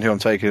no question who I'm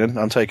taking.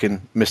 I'm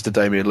taking Mr.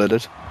 Damian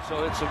Lillard.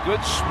 So it's a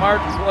good,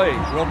 smart play.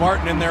 Will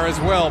Martin in there as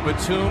well.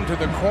 Batum to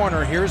the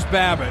corner. Here's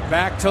Babbitt.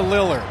 Back to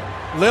Lillard.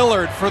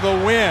 Lillard for the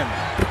win.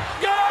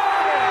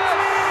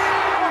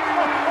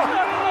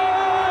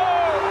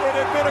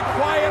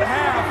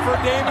 For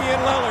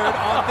Damian Lillard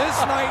on this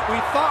night we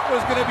thought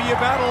was going to be a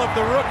battle of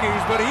the rookies,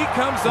 but he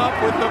comes up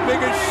with the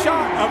biggest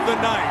shot of the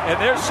night.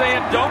 And they're saying,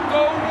 don't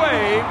go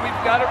away,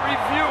 we've got to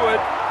review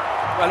it.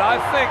 But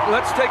I think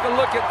let's take a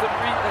look at the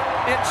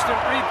instant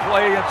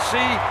replay and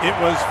see. It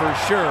was for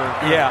sure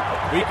good. Yeah.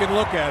 We can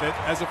look at it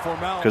as a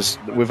formality. Because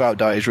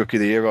without doubt, he's Rookie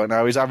of the Year right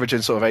now. He's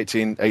averaging sort of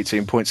 18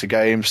 points a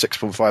game,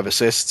 6.5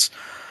 assists.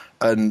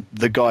 And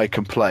the guy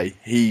can play.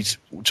 He's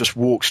just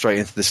walked straight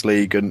into this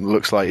league and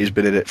looks like he's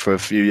been in it for a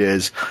few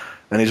years.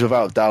 And he's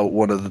without doubt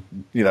one of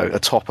the, a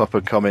top up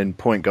and coming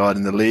point guard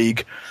in the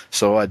league.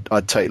 So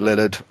I'd take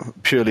Lillard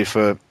purely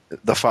for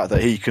the fact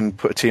that he can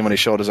put a team on his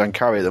shoulders and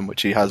carry them,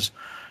 which he has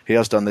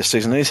done this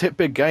season. And he's hit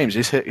big games.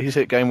 He's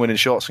hit game winning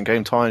shots and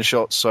game tying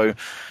shots. So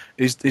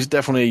he's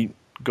definitely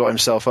got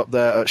himself up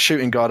there. At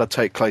shooting guard, I'd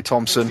take Klay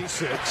Thompson.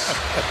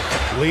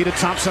 Lee to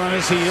Thompson on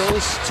his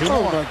heels.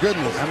 My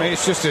goodness. I mean,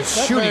 it's just a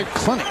shooting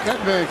clinic.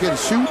 That man can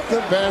shoot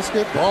the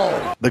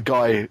basketball. The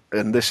guy,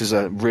 and this is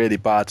a really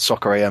bad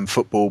Soccer AM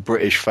football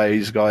British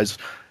phase, guys,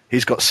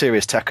 he's got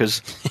serious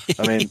techers.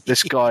 I mean,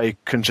 this guy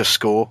can just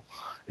score.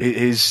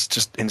 He's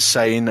just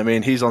insane. I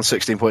mean, he's on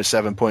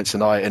 16.7 points a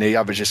night, and he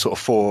averages sort of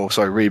 4 or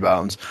so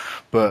rebounds.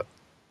 But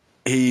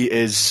he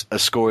is a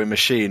scoring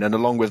machine, and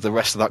along with the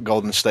rest of that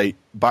Golden State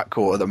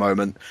backcourt at the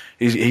moment,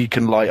 he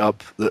can light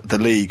up the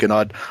league.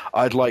 And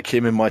I'd like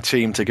him in my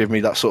team to give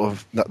me that sort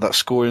of that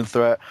scoring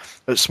threat.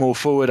 At small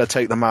forward, I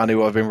take the man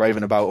who I've been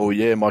raving about all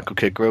year, Michael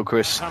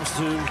Kidd-Gilchrist. Comes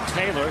to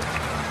Taylor.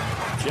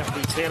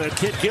 Jeffrey Taylor,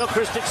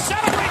 Kidd-Gilchrist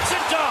accelerates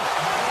and dunk.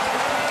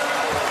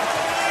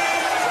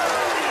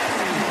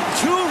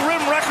 2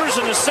 rim wreckers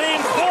in the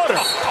same quarter.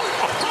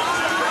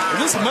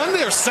 Is this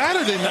Monday or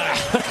Saturday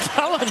night? I'm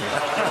telling you.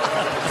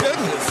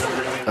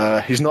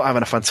 Goodness. He's not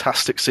having a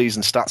fantastic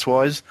season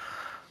stats-wise,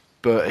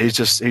 but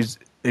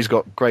he's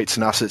got great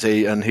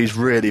tenacity, and he's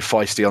really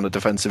feisty on the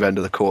defensive end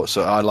of the court,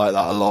 so I like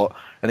that a lot.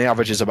 And he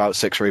averages about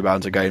 6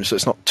 rebounds a game, so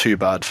it's not too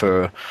bad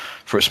for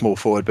a small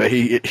forward. But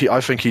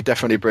I think he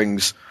definitely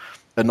brings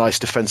a nice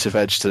defensive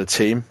edge to the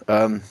team.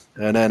 And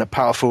then at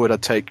power forward,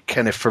 I'd take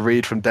Kenneth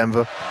Faried from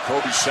Denver.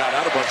 Kobe sat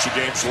out a bunch of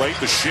games late,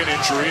 the shin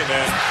injury, and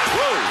then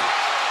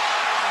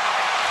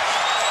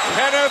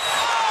Kenneth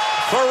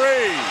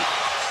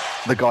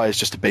Faried. The guy is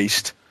just a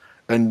beast.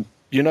 And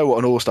you know what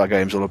an All-Star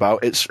game's all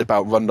about. It's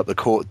about running up the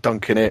court,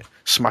 dunking it,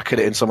 smacking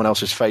it in someone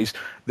else's face.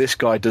 This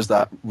guy does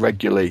that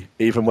regularly,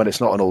 even when it's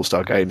not an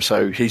All-Star game.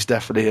 So he's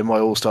definitely in my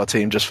All-Star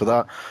team just for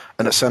that.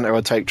 And at center,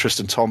 I'd take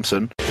Tristan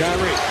Thompson.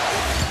 Kyrie,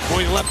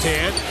 pointing left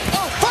hand.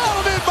 Oh,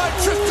 fouled in by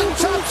Tristan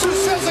Thompson,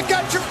 says, I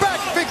got your back,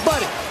 big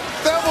buddy.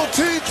 Double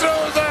T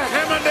throws a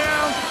hammer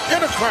down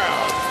in a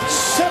crowd.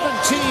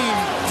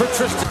 17 for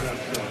Tristan.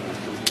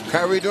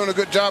 Kyrie doing a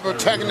good job of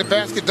attacking the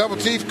basket. Double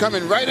T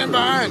coming right in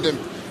behind him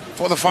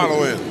for the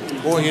follow-in.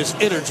 Boy, his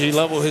energy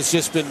level has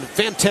just been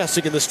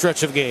fantastic in the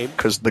stretch of game.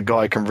 Because the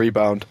guy can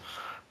rebound.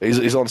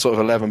 He's on sort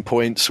of 11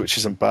 points, which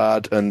isn't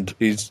bad, and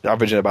he's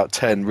averaging about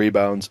 10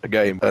 rebounds a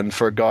game. And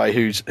for a guy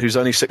who's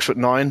only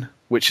 6'9",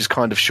 which is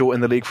kind of short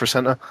in the league for a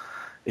centre,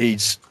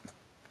 he's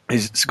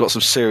got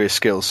some serious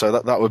skills. So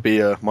that would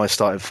be my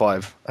starting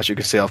five. As you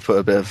can see, I've put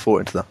a bit of thought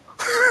into that.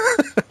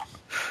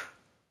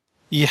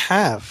 You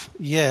have,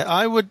 yeah.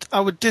 I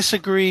would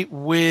disagree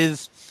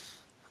with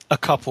a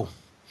couple.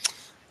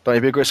 Don't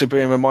you be aggressive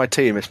being with my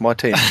team. It's my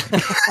team.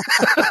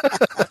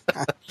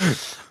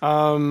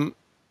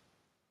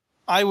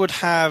 I would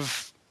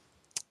have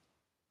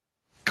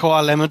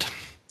Kawhi Leonard.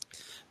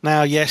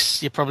 Now,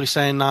 yes, you're probably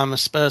saying, no, I'm a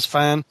Spurs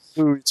fan.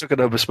 Ooh, you took it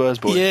over Spurs,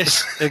 boy.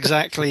 Yes,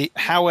 exactly.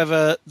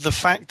 However, the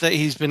fact that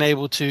he's been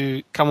able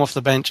to come off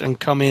the bench and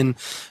come in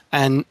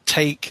and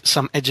take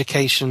some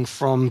education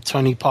from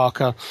Tony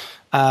Parker,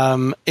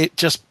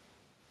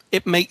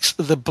 it makes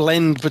the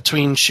blend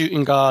between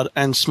shooting guard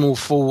and small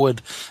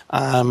forward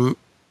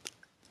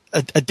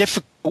a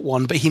difficult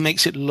one, but he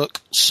makes it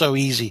look so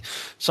easy.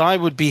 So I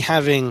would be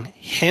having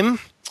him.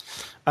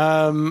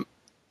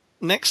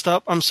 Next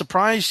up, I'm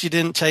surprised you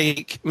didn't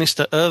take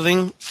Mr.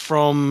 Irving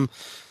from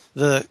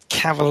the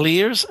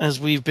Cavaliers, as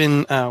we've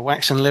been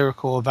waxing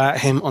lyrical about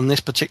him on this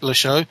particular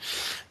show.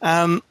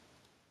 I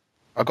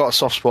got a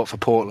soft spot for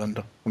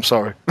Portland. I'm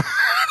sorry.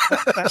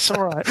 That's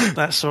all right.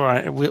 That's all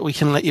right. We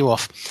can let you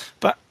off.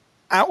 But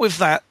out with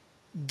that,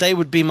 they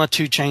would be my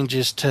two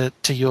changes to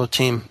your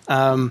team.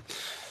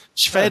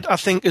 Shved, I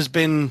think, has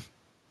been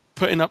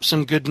putting up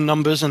some good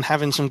numbers and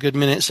having some good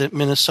minutes at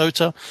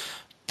Minnesota.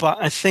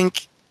 But I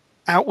think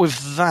out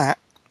with that,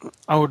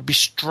 I would be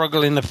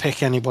struggling to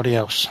pick anybody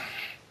else.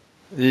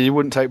 You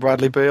wouldn't take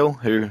Bradley Beal,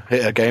 who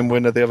hit a game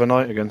winner the other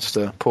night against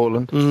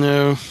Portland?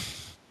 No,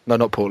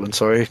 not Portland,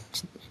 sorry.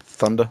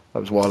 Thunder. That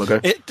was a while ago.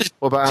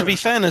 To be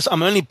fairness,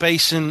 I'm only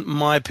basing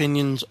my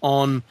opinions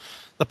on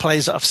the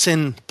players that I've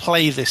seen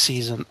play this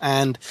season,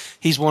 and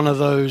he's one of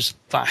those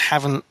that I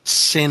haven't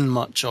seen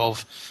much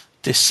of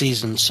this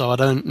season, so I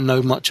don't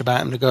know much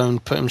about him to go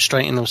and put him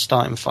straight into a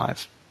starting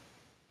five.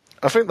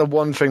 I think the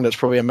one thing that's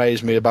probably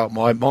amazed me about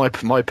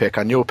my pick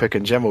and your pick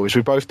in general is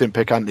we both didn't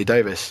pick Anthony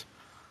Davis.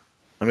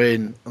 I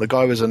mean, the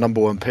guy was a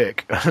number one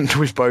pick, and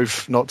we've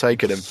both not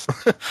taken him.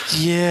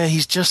 Yeah,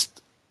 he's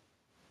just...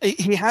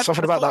 He had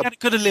a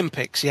good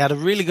Olympics. He had a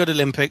really good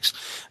Olympics,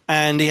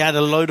 and he had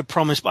a load of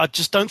promise, but I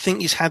just don't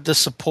think he's had the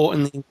support.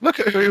 Look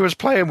at who he was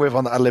playing with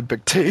on that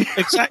Olympic team.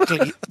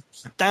 Exactly.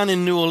 Down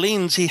in New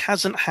Orleans, he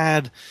hasn't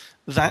had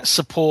that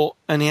support,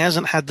 and he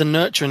hasn't had the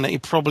nurturing that he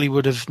probably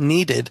would have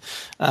needed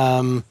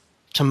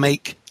to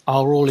make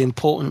our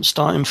all-important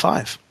starting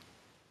five.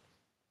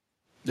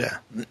 Yeah.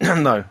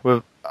 No.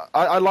 Well,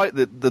 I like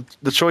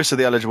the choice of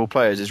the eligible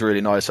players is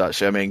really nice,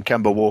 actually. I mean,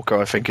 Kemba Walker,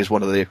 I think, is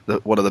one of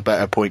the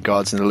better point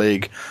guards in the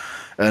league,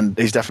 and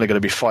he's definitely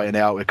going to be fighting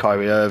out with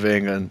Kyrie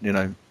Irving and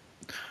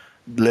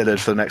Lillard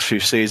for the next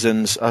few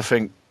seasons. I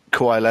think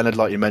Kawhi Leonard,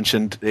 like you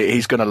mentioned,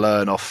 he's going to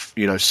learn off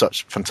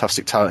such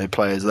fantastic talented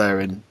players there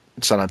in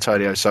San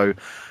Antonio. So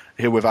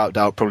he'll without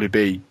doubt probably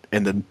be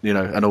in the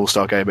an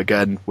All-Star game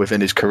again within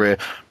his career.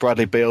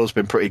 Bradley Beal's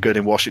been pretty good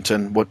in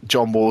Washington.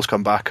 John Wall's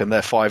come back and they're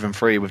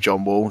 5-3 with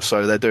John Wall,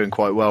 so they're doing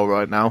quite well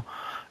right now.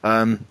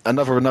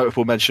 Another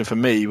notable mention for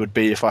me would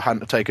be if I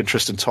hadn't have taken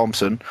Tristan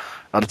Thompson,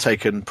 I'd have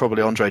taken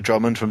probably Andre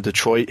Drummond from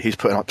Detroit. He's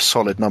putting up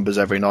solid numbers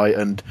every night,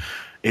 and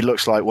he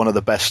looks like one of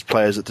the best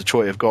players that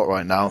Detroit have got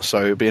right now.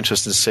 So it'd be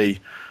interesting to see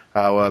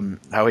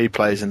how he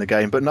plays in the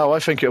game. But no, I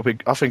think it'll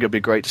be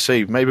great to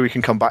see. Maybe we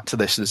can come back to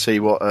this and see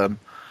what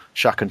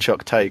Shaq and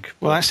Chuck take.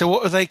 Well, actually,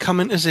 what are they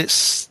coming? Is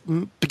it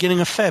beginning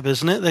of Feb,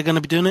 isn't it? They're going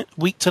to be doing it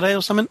a week today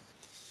or something?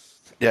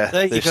 Yeah,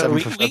 there you go.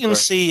 We can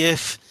see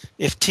if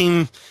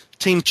Team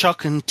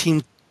Chuck and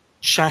Team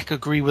Shaq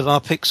agree with our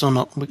picks or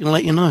not. We can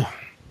let you know.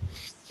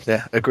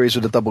 Yeah, agrees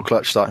with the double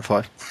clutch starting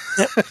five.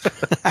 Yep.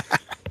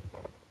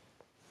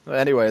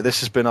 Anyway,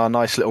 this has been our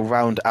nice little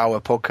round hour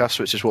podcast,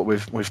 which is what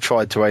we've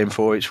tried to aim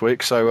for each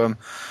week. So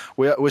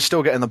we're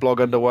still getting the blog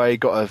underway.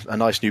 Got a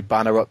nice new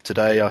banner up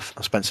today. I've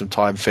spent some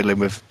time fiddling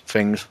with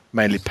things,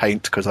 mainly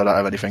paint, because I don't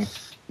have anything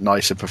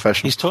nice and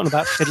professional. He's talking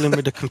about fiddling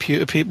with the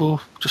computer,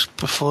 people, just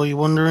before you're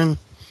wondering.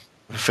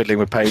 Fiddling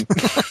with paint.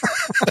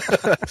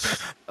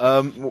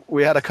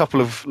 We had a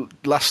couple of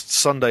last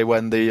Sunday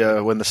when the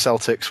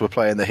Celtics were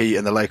playing the Heat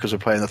and the Lakers were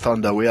playing the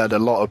Thunder. We had a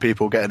lot of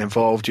people getting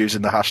involved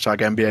using the hashtag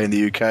NBA in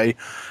the UK,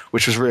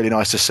 which was really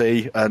nice to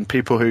see, and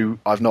people who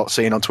I've not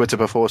seen on Twitter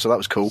before, so that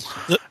was cool.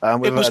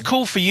 It was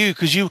cool for you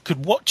because you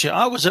could watch it.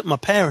 I was at my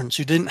parents'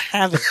 who didn't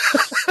have it,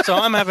 so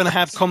I'm having to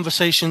have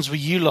conversations with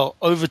you lot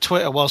over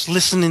Twitter whilst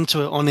listening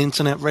to it on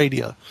internet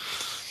radio.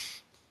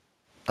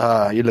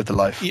 You live the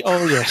life.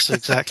 Oh, yes,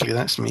 exactly.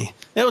 That's me.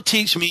 It'll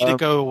teach me to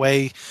go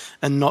away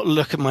and not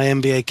look at my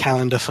NBA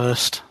calendar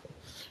first.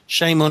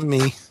 Shame on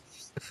me.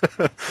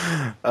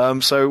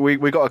 So we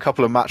got a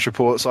couple of match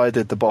reports. I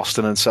did the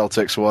Boston and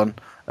Celtics one.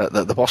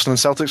 The Boston and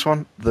Celtics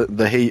one,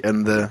 the Heat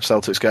and the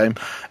Celtics game.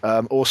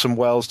 Awesome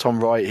Wells,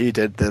 Tom Wright, he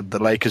did the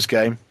Lakers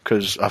game,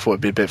 because I thought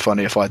it'd be a bit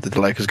funny if I did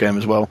the Lakers game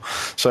as well.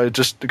 So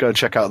just go and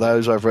check out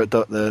those over at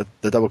the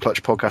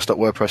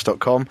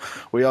doubleclutchpodcast.wordpress.com.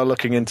 We are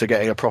looking into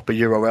getting a proper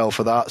URL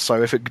for that,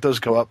 so if it does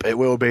go up, it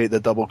will be the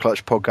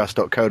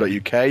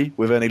doubleclutchpodcast.co.uk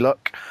with any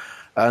luck.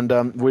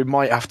 And we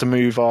might have to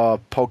move our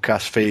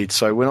podcast feed,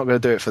 so we're not going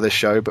to do it for this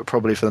show, but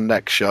probably for the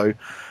next show.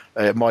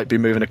 It might be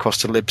moving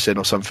across to Libsyn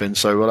or something,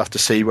 so we'll have to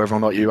see whether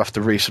or not you have to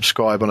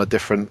resubscribe on a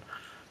different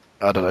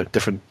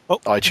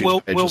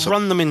iTunes page. We'll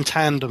run them in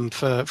tandem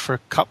for a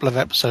couple of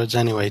episodes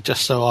anyway,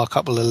 just so our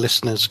couple of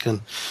listeners can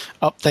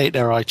update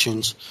their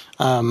iTunes.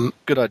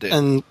 Good idea.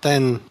 And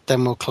then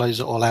we'll close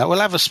it all out.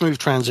 We'll have a smooth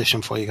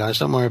transition for you guys.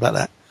 Don't worry about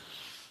that.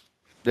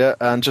 Yeah,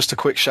 and just a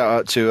quick shout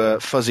out to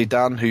Fuzzy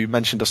Dan, who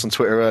mentioned us on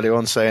Twitter earlier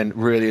on, saying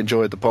really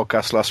enjoyed the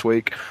podcast last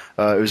week.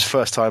 It was his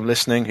first time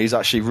listening. He's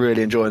actually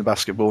really enjoying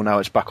basketball now.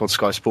 It's back on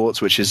Sky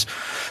Sports, which is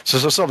so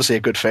it's obviously a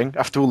good thing.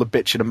 After all the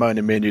bitching and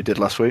moaning me and you did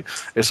last week,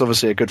 it's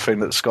obviously a good thing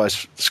that Sky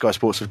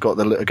Sports have got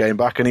the little game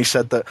back. And he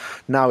said that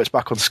now it's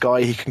back on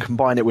Sky, he can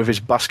combine it with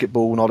his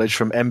basketball knowledge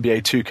from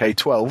NBA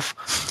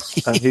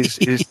 2K12,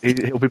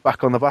 and he'll be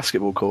back on the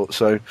basketball court.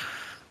 So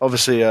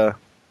obviously,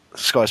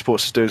 Sky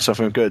Sports is doing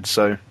something good,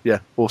 so yeah,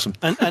 awesome.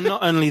 And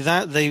not only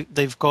that,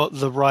 they've got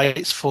the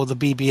rights for the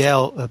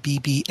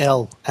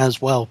BBL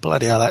as well.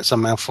 Bloody hell, that's a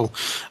mouthful.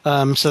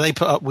 So they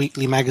put up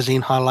weekly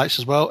magazine highlights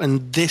as well,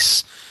 and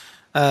this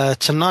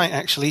tonight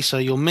actually, so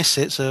you'll miss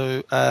it.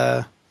 So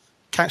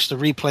catch the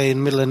replay in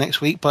the middle of next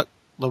week. But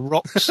the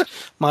Rocks,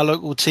 my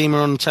local team,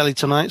 are on telly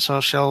tonight, so I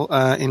shall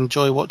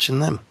enjoy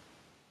watching them.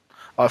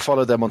 I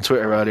followed them on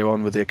Twitter earlier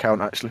on with the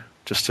account actually,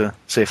 just to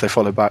see if they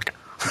followed back.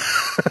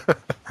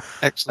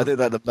 Excellent. I didn't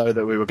let them know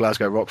that we were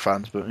Glasgow Rock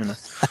fans, but you know.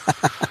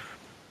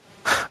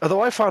 Although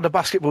I found a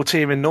basketball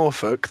team in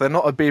Norfolk, they're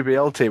not a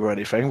BBL team or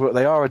anything, but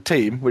they are a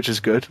team, which is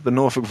good. The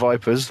Norfolk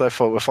Vipers, we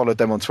followed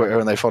them on Twitter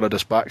and they followed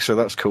us back, so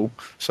that's cool.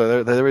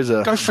 So there is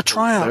a... Go for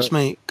tryouts,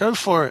 mate. Go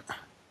for it.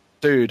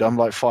 Dude, I'm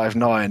like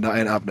 5'9", that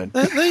ain't happening.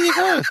 There you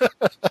go.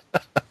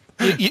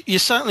 You're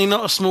certainly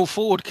not a small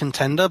forward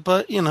contender,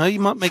 but you know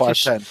you might make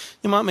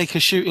a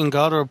shooting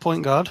guard or a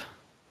point guard.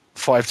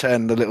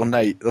 5'10", the little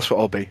Nate. That's what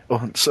I'll be.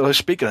 Oh, so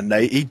speaking of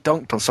Nate, he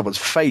dunked on someone's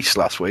face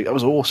last week. That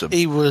was awesome.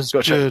 He was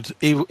good.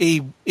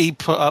 He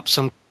put up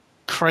some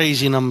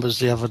crazy numbers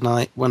the other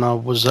night when I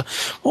was.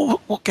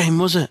 What game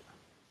was it?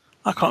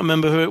 I can't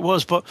remember who it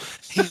was, but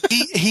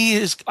he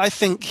is. I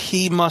think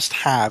he must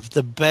have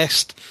the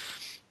best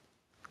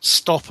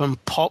stop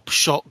and pop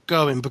shot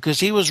going, because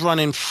he was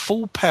running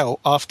full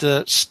pelt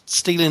after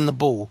stealing the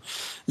ball.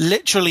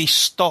 Literally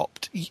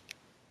stopped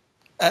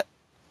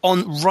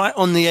right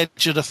on the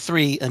edge of the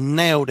three and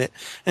nailed it.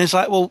 And it's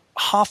like, well,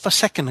 half a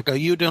second ago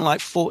you were doing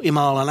like 40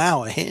 mile an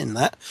hour hitting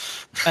that,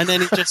 and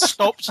then it just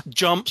stops,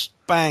 jumps,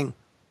 bang.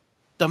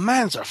 The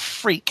man's a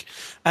freak.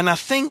 And I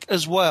think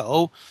as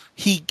well,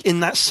 he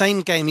in that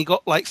same game he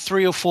got like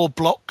 3 or 4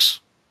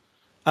 blocks,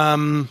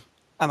 and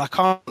I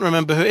can't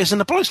remember who it is. And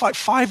the bloke's like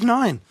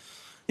 5'9".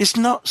 It's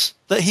nuts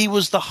that he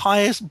was the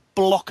highest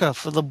blocker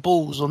for the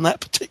Bulls on that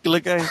particular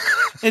game.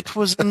 It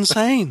was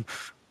insane.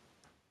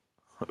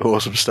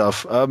 Awesome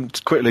stuff.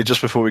 Quickly, just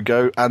before we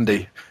go,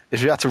 Andy,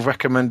 if you had to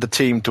recommend a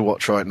team to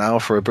watch right now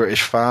for a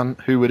British fan,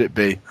 who would it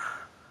be?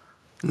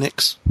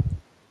 Knicks.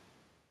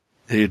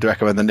 You'd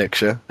recommend the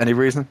Knicks, yeah? Any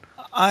reason?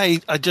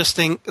 I just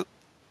think...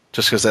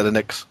 Just because they're the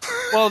Knicks?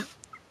 Well,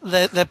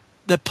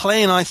 they're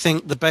playing, I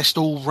think, the best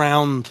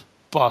all-round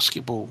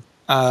basketball.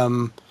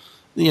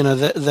 You know,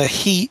 the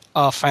Heat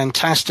are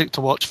fantastic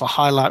to watch for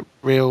highlight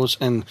reels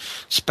and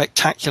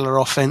spectacular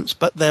offense,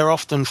 but they're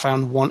often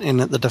found wanting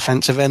at the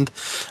defensive end.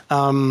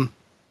 And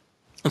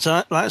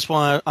so that's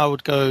why I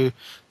would go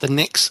the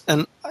Knicks.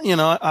 And, you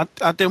know,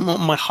 I didn't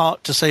want my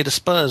heart to say the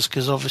Spurs,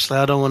 because obviously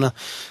I don't want to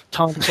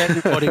tarnish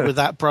everybody with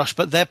that brush,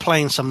 but they're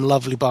playing some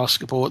lovely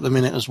basketball at the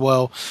minute as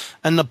well.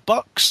 And the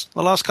Bucks,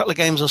 the last couple of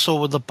games I saw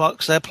with the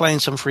Bucks, they're playing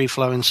some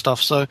free-flowing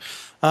stuff. So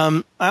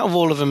out of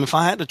all of them, if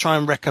I had to try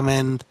and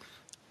recommend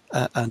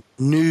a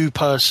new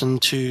person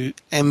to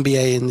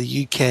NBA in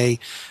the UK,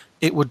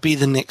 it would be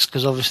the Knicks,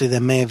 because obviously they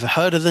may have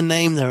heard of the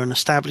name. They're an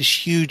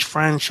established huge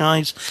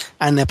franchise,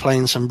 and they're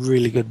playing some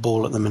really good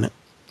ball at the minute.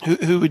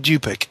 Who would you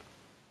pick?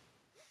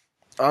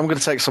 I'm going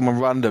to take someone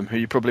random who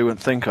you probably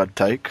wouldn't think I'd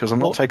take, because I'm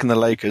not taking the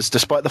Lakers,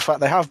 despite the fact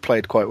they have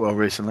played quite well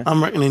recently.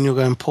 I'm reckoning you're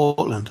going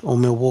Portland or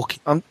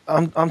Milwaukee.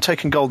 I'm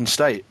taking Golden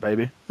State,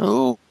 baby.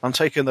 Oh, I'm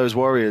taking those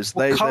Warriors.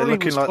 Well, they're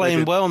looking was like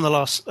playing well in the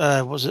last.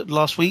 Was it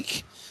last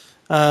week?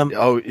 They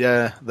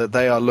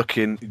are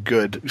looking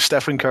good.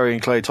 Stephen Curry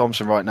and Klay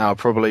Thompson right now are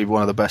probably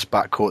one of the best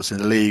backcourts in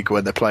the league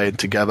when they're playing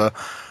together.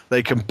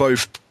 They can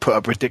both put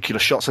up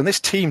ridiculous shots, and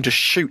this team just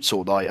shoots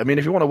all night. I mean,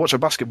 if you want to watch a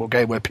basketball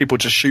game where people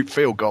just shoot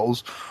field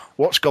goals,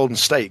 watch Golden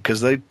State, because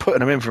they're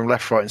putting them in from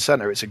left, right, and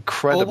centre. It's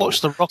incredible. Or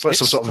watch the Rockets.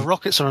 The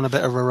Rockets are on a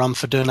bit of a run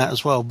for doing that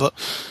as well, but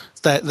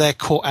they're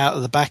caught out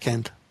of the back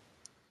end.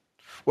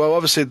 Well,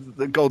 obviously,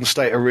 the Golden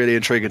State are really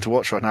intriguing to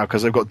watch right now,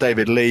 because they've got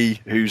David Lee,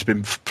 who's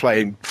been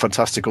playing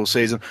fantastic all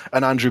season,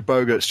 and Andrew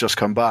Bogut's just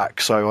come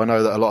back. So I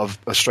know that a lot of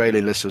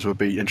Australian listeners would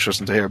be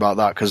interested to hear about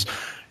that, because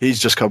he's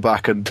just come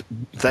back, and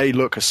they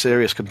look a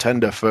serious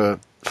contender for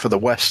the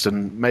West,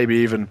 and maybe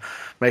even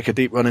make a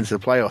deep run into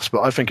the playoffs.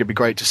 But I think it'd be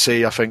great to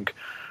see. I think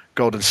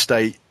Golden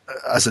State,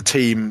 as a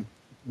team,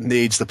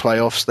 needs the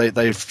playoffs.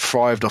 They've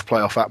thrived off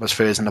playoff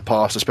atmospheres in the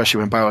past,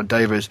 especially when Baron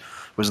Davis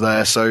was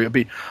there. So it'd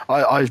be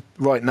I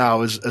right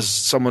now, as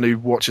someone who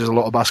watches a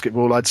lot of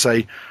basketball, I'd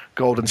say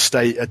Golden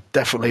State are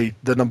definitely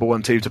the number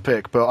one team to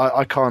pick. But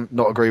I can't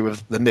not agree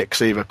with the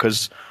Knicks either,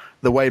 because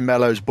the way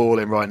Melo's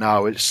balling right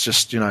now, it's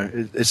just, you know,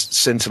 it's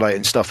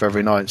scintillating stuff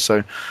every night.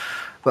 So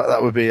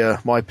that would be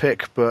my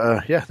pick.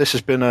 But yeah, this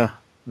has been a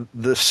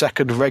the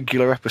second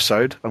regular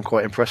episode. I'm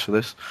quite impressed with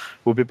this.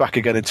 We'll be back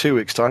again in 2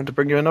 weeks' time to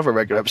bring you another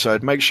regular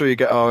episode. Make sure you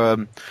get our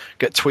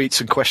get tweets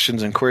and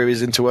questions and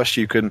queries into us.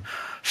 You can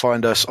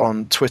find us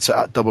on Twitter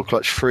at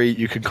DoubleClutch3.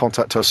 You can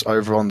contact us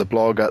over on the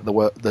blog at the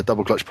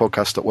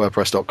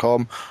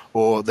DoubleClutchPodcast@wordpress.com,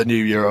 or the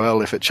new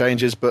URL if it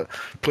changes. But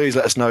please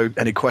let us know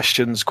any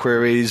questions,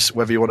 queries,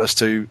 whether you want us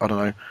to, I don't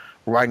know,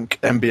 rank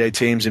NBA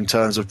teams in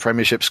terms of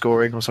premiership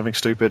scoring or something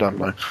stupid. I don't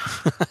know.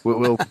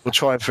 we'll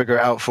try and figure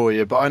it out for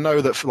you. But I know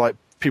that for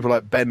people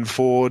like Ben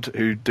Ford,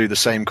 who do the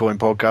Same Coin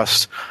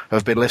podcast,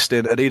 have been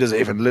listening, and he doesn't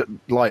even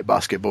like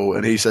basketball,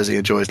 and he says he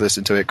enjoys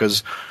listening to it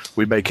because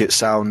we make it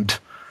sound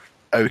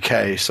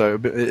okay. So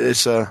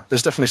it's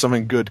there's definitely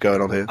something good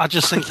going on here. I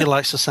just think he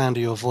likes the sound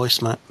of your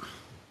voice, Matt.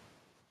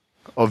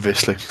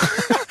 Obviously.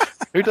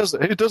 Who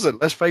doesn't? Who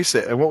doesn't? Let's face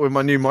it. And what with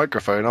my new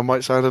microphone, I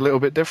might sound a little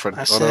bit different,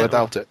 although I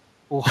doubt it.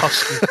 All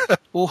husky.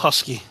 All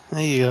husky.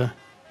 There you go.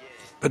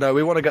 But no,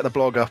 we want to get the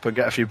blog up and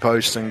get a few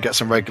posts and get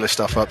some regular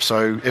stuff up.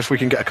 So if we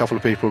can get a couple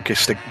of people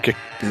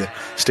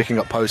sticking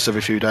up posts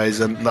every few days,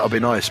 then that'll be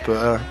nice.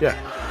 But yeah,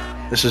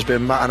 this has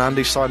been Matt and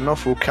Andy signing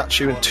off. We'll catch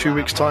you in 2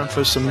 weeks' time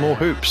for some more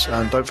hoops.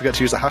 And don't forget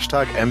to use the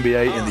hashtag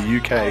NBA in the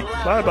UK.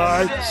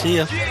 Bye-bye. See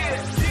ya.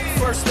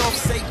 First off,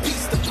 say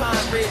peace to Pine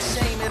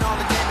shame and all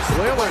the damage.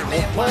 Lillard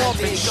will pull up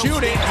and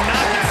shoot it.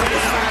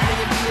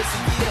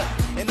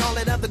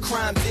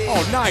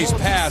 Oh, nice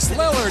pass.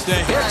 Lillard to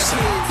Hickson.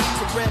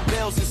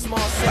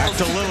 Back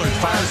to Lillard.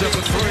 Fires up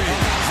a three.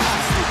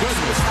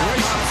 Goodness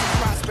gracious.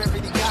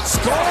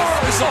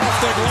 Scores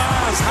off the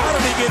glass. How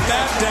did he get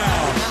that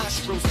down?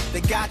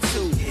 They got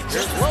to.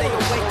 Just stay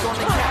awake on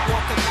the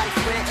catwalk and night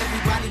where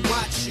everybody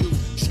watch you.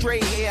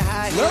 Straight hair,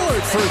 high.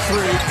 Lillard for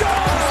three. Go!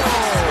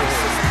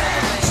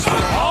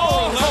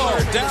 Oh,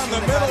 Lillard down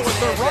the middle with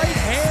the right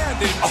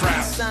hand in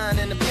trap.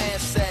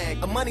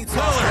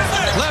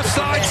 Lillard, left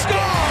side, score!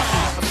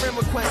 A friend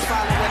request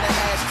following the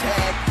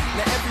hashtag.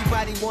 Now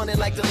everybody wanted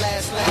like the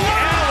last lap.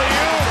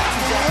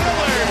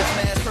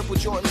 Lillard! Purple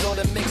Jordans on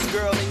the mixed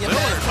girl in your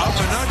Lillard up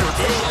and under.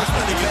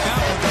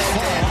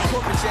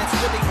 Corporate jets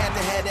really had to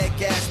have that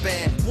gas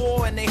band.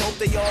 War and they hope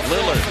they all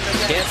Lillard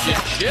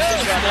catches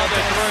just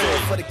another three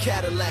for the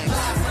Cadillacs.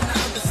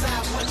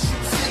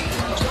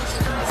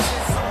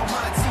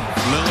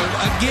 Lillard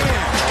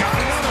again. Got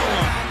another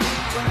one.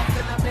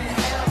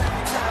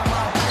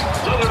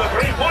 Lillard, a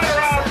three-pointer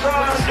out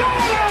front. A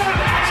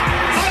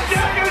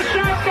dagger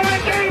shot by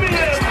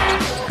Damian.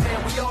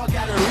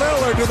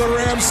 Lillard to the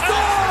rim.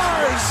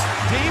 Scores!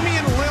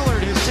 Damian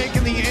Lillard has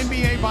taken the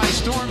NBA by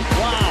storm.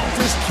 Wow,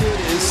 this kid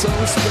is so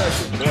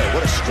special. Boy,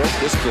 what a stroke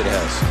this kid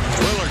has.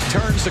 Lillard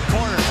turns the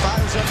corner,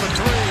 fires up a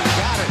three.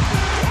 Got it.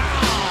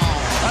 Wow,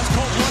 that's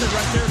cold-blooded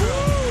right there.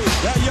 Woo!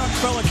 That young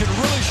fella can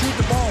really shoot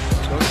the ball.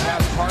 Goes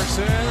past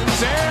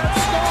Parsons and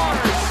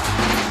scores.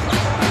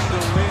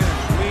 The win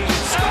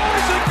leads.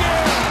 Scores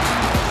again.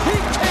 He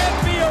can't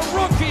be a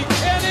rookie,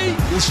 can he?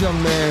 This young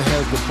man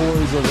has the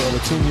poise of a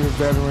 10-year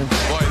veteran.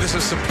 Boy, this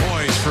is some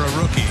poise for a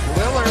rookie.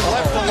 Lillard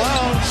left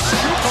alone.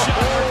 Scoop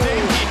shot for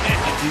Damian.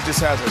 He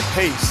just has a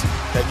pace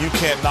that you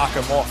can't knock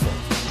him off of.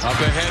 Up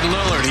ahead,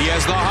 Lillard. He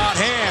has the hot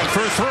hand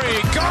for three.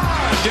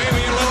 Gone.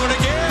 Damian Lillard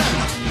again.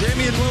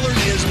 Damian Lillard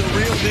is the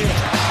real deal.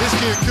 This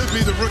kid could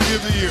be the rookie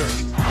of the year.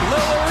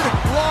 Lillard,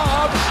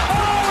 lob.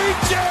 Oh, he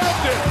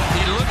jammed it.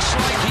 He looks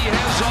like he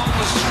has all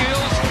the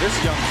skills. This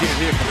young kid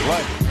here can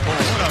play. Oh,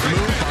 what a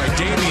move by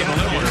Damian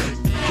Lillard.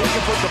 He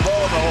can put the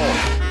ball in the hole.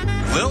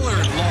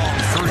 Lillard, long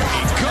three.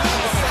 Go.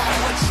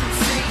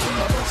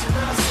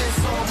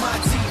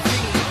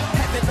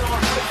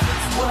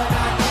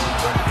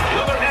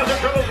 Lillard has it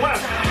from his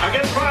left.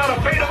 Against Brown, a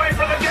fade away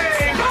from the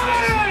game.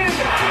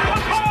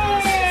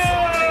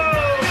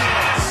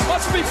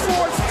 Must be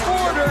fourth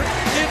quarter.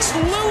 It's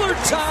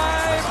Lillard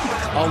time.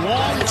 A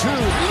long two.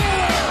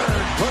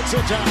 Lillard puts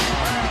it down.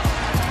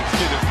 This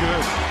kid is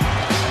good.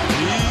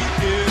 He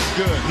is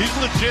good. He's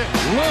legit.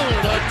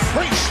 Lillard, a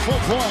graceful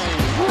play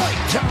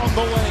right down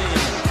the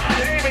lane.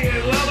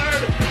 Damian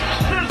Lillard,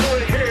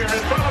 sizzling here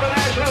in front of a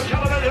national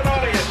television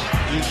audience.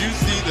 Did you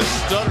see the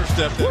stutter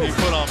step that he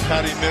put on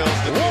Patty Mills?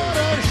 What a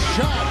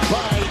shot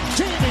by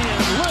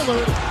Damian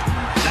Lillard.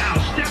 Now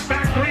step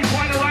back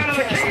three-pointer right of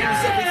the key.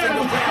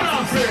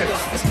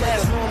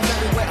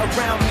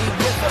 Around me,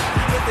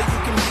 whether you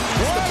can be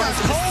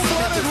the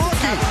cold-blooded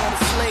rookie.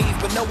 Slave,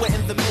 but nowhere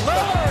in the middle.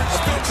 A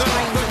big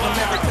strange in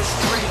America's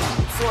dream.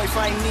 Floyd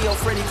fight Neil,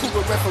 Freddie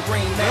Cougar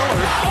referee. Lillard.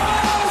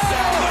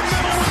 Oh, the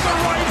middle with the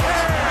right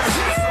hand.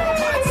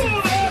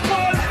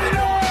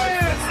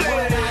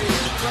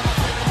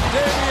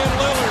 Damian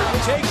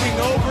Lillard taking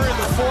over in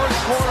the fourth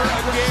quarter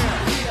again.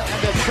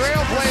 And the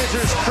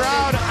Trailblazers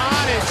crowd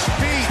on its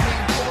feet.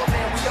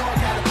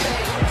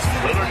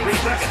 Lillard 3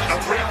 seconds, a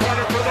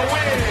three-pointer for the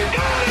win.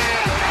 Got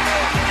it!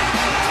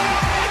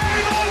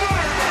 Game over!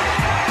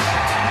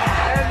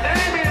 And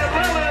Damian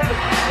Lillard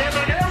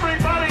giving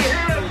everybody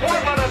here in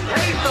Portland a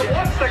taste of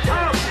what's to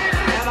come.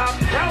 And I'm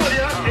telling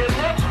you, it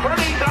looks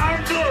pretty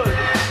darn good.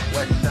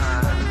 West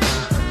Side,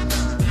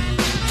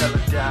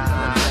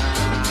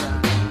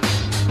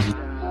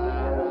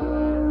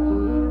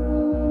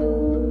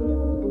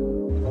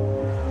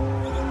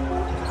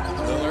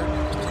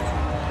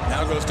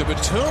 to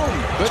Batum.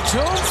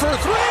 Batum for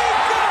three.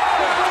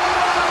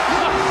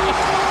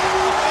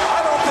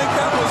 I don't think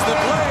that was the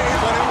play,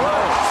 but it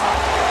was.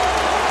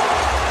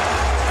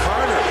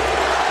 Carter,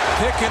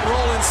 pick and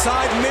roll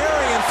inside.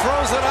 Marion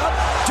throws it up.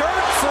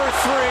 Dirk for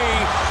three.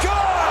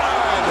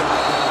 Good!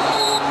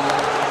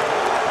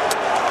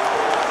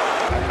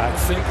 I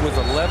think with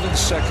 11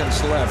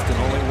 seconds left and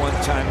only one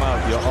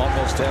timeout, you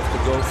almost have to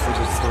go for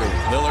the three.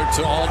 Lillard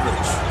to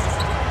Aldridge.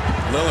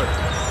 Lillard.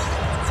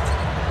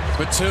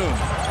 Batum.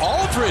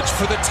 Aldridge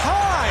for the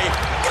tie.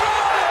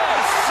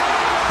 Yes!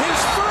 His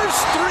first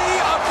three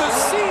of the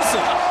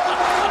season.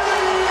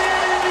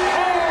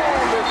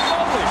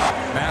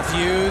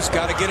 Matthews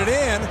got to get it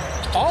in.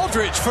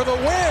 Aldridge for the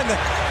win.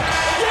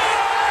 Yes!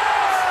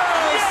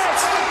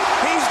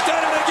 He's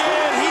done it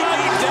again. He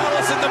beat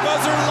Dallas at the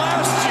buzzer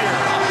last year.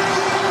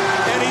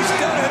 And he's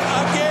done it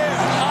again.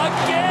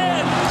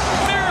 Again!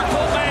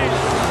 Miracle Man!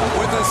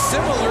 With a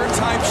similar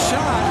type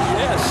shot.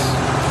 Yes.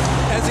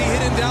 As he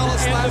hit in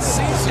Dallas last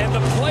season. And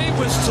the play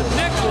was to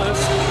Nicholas,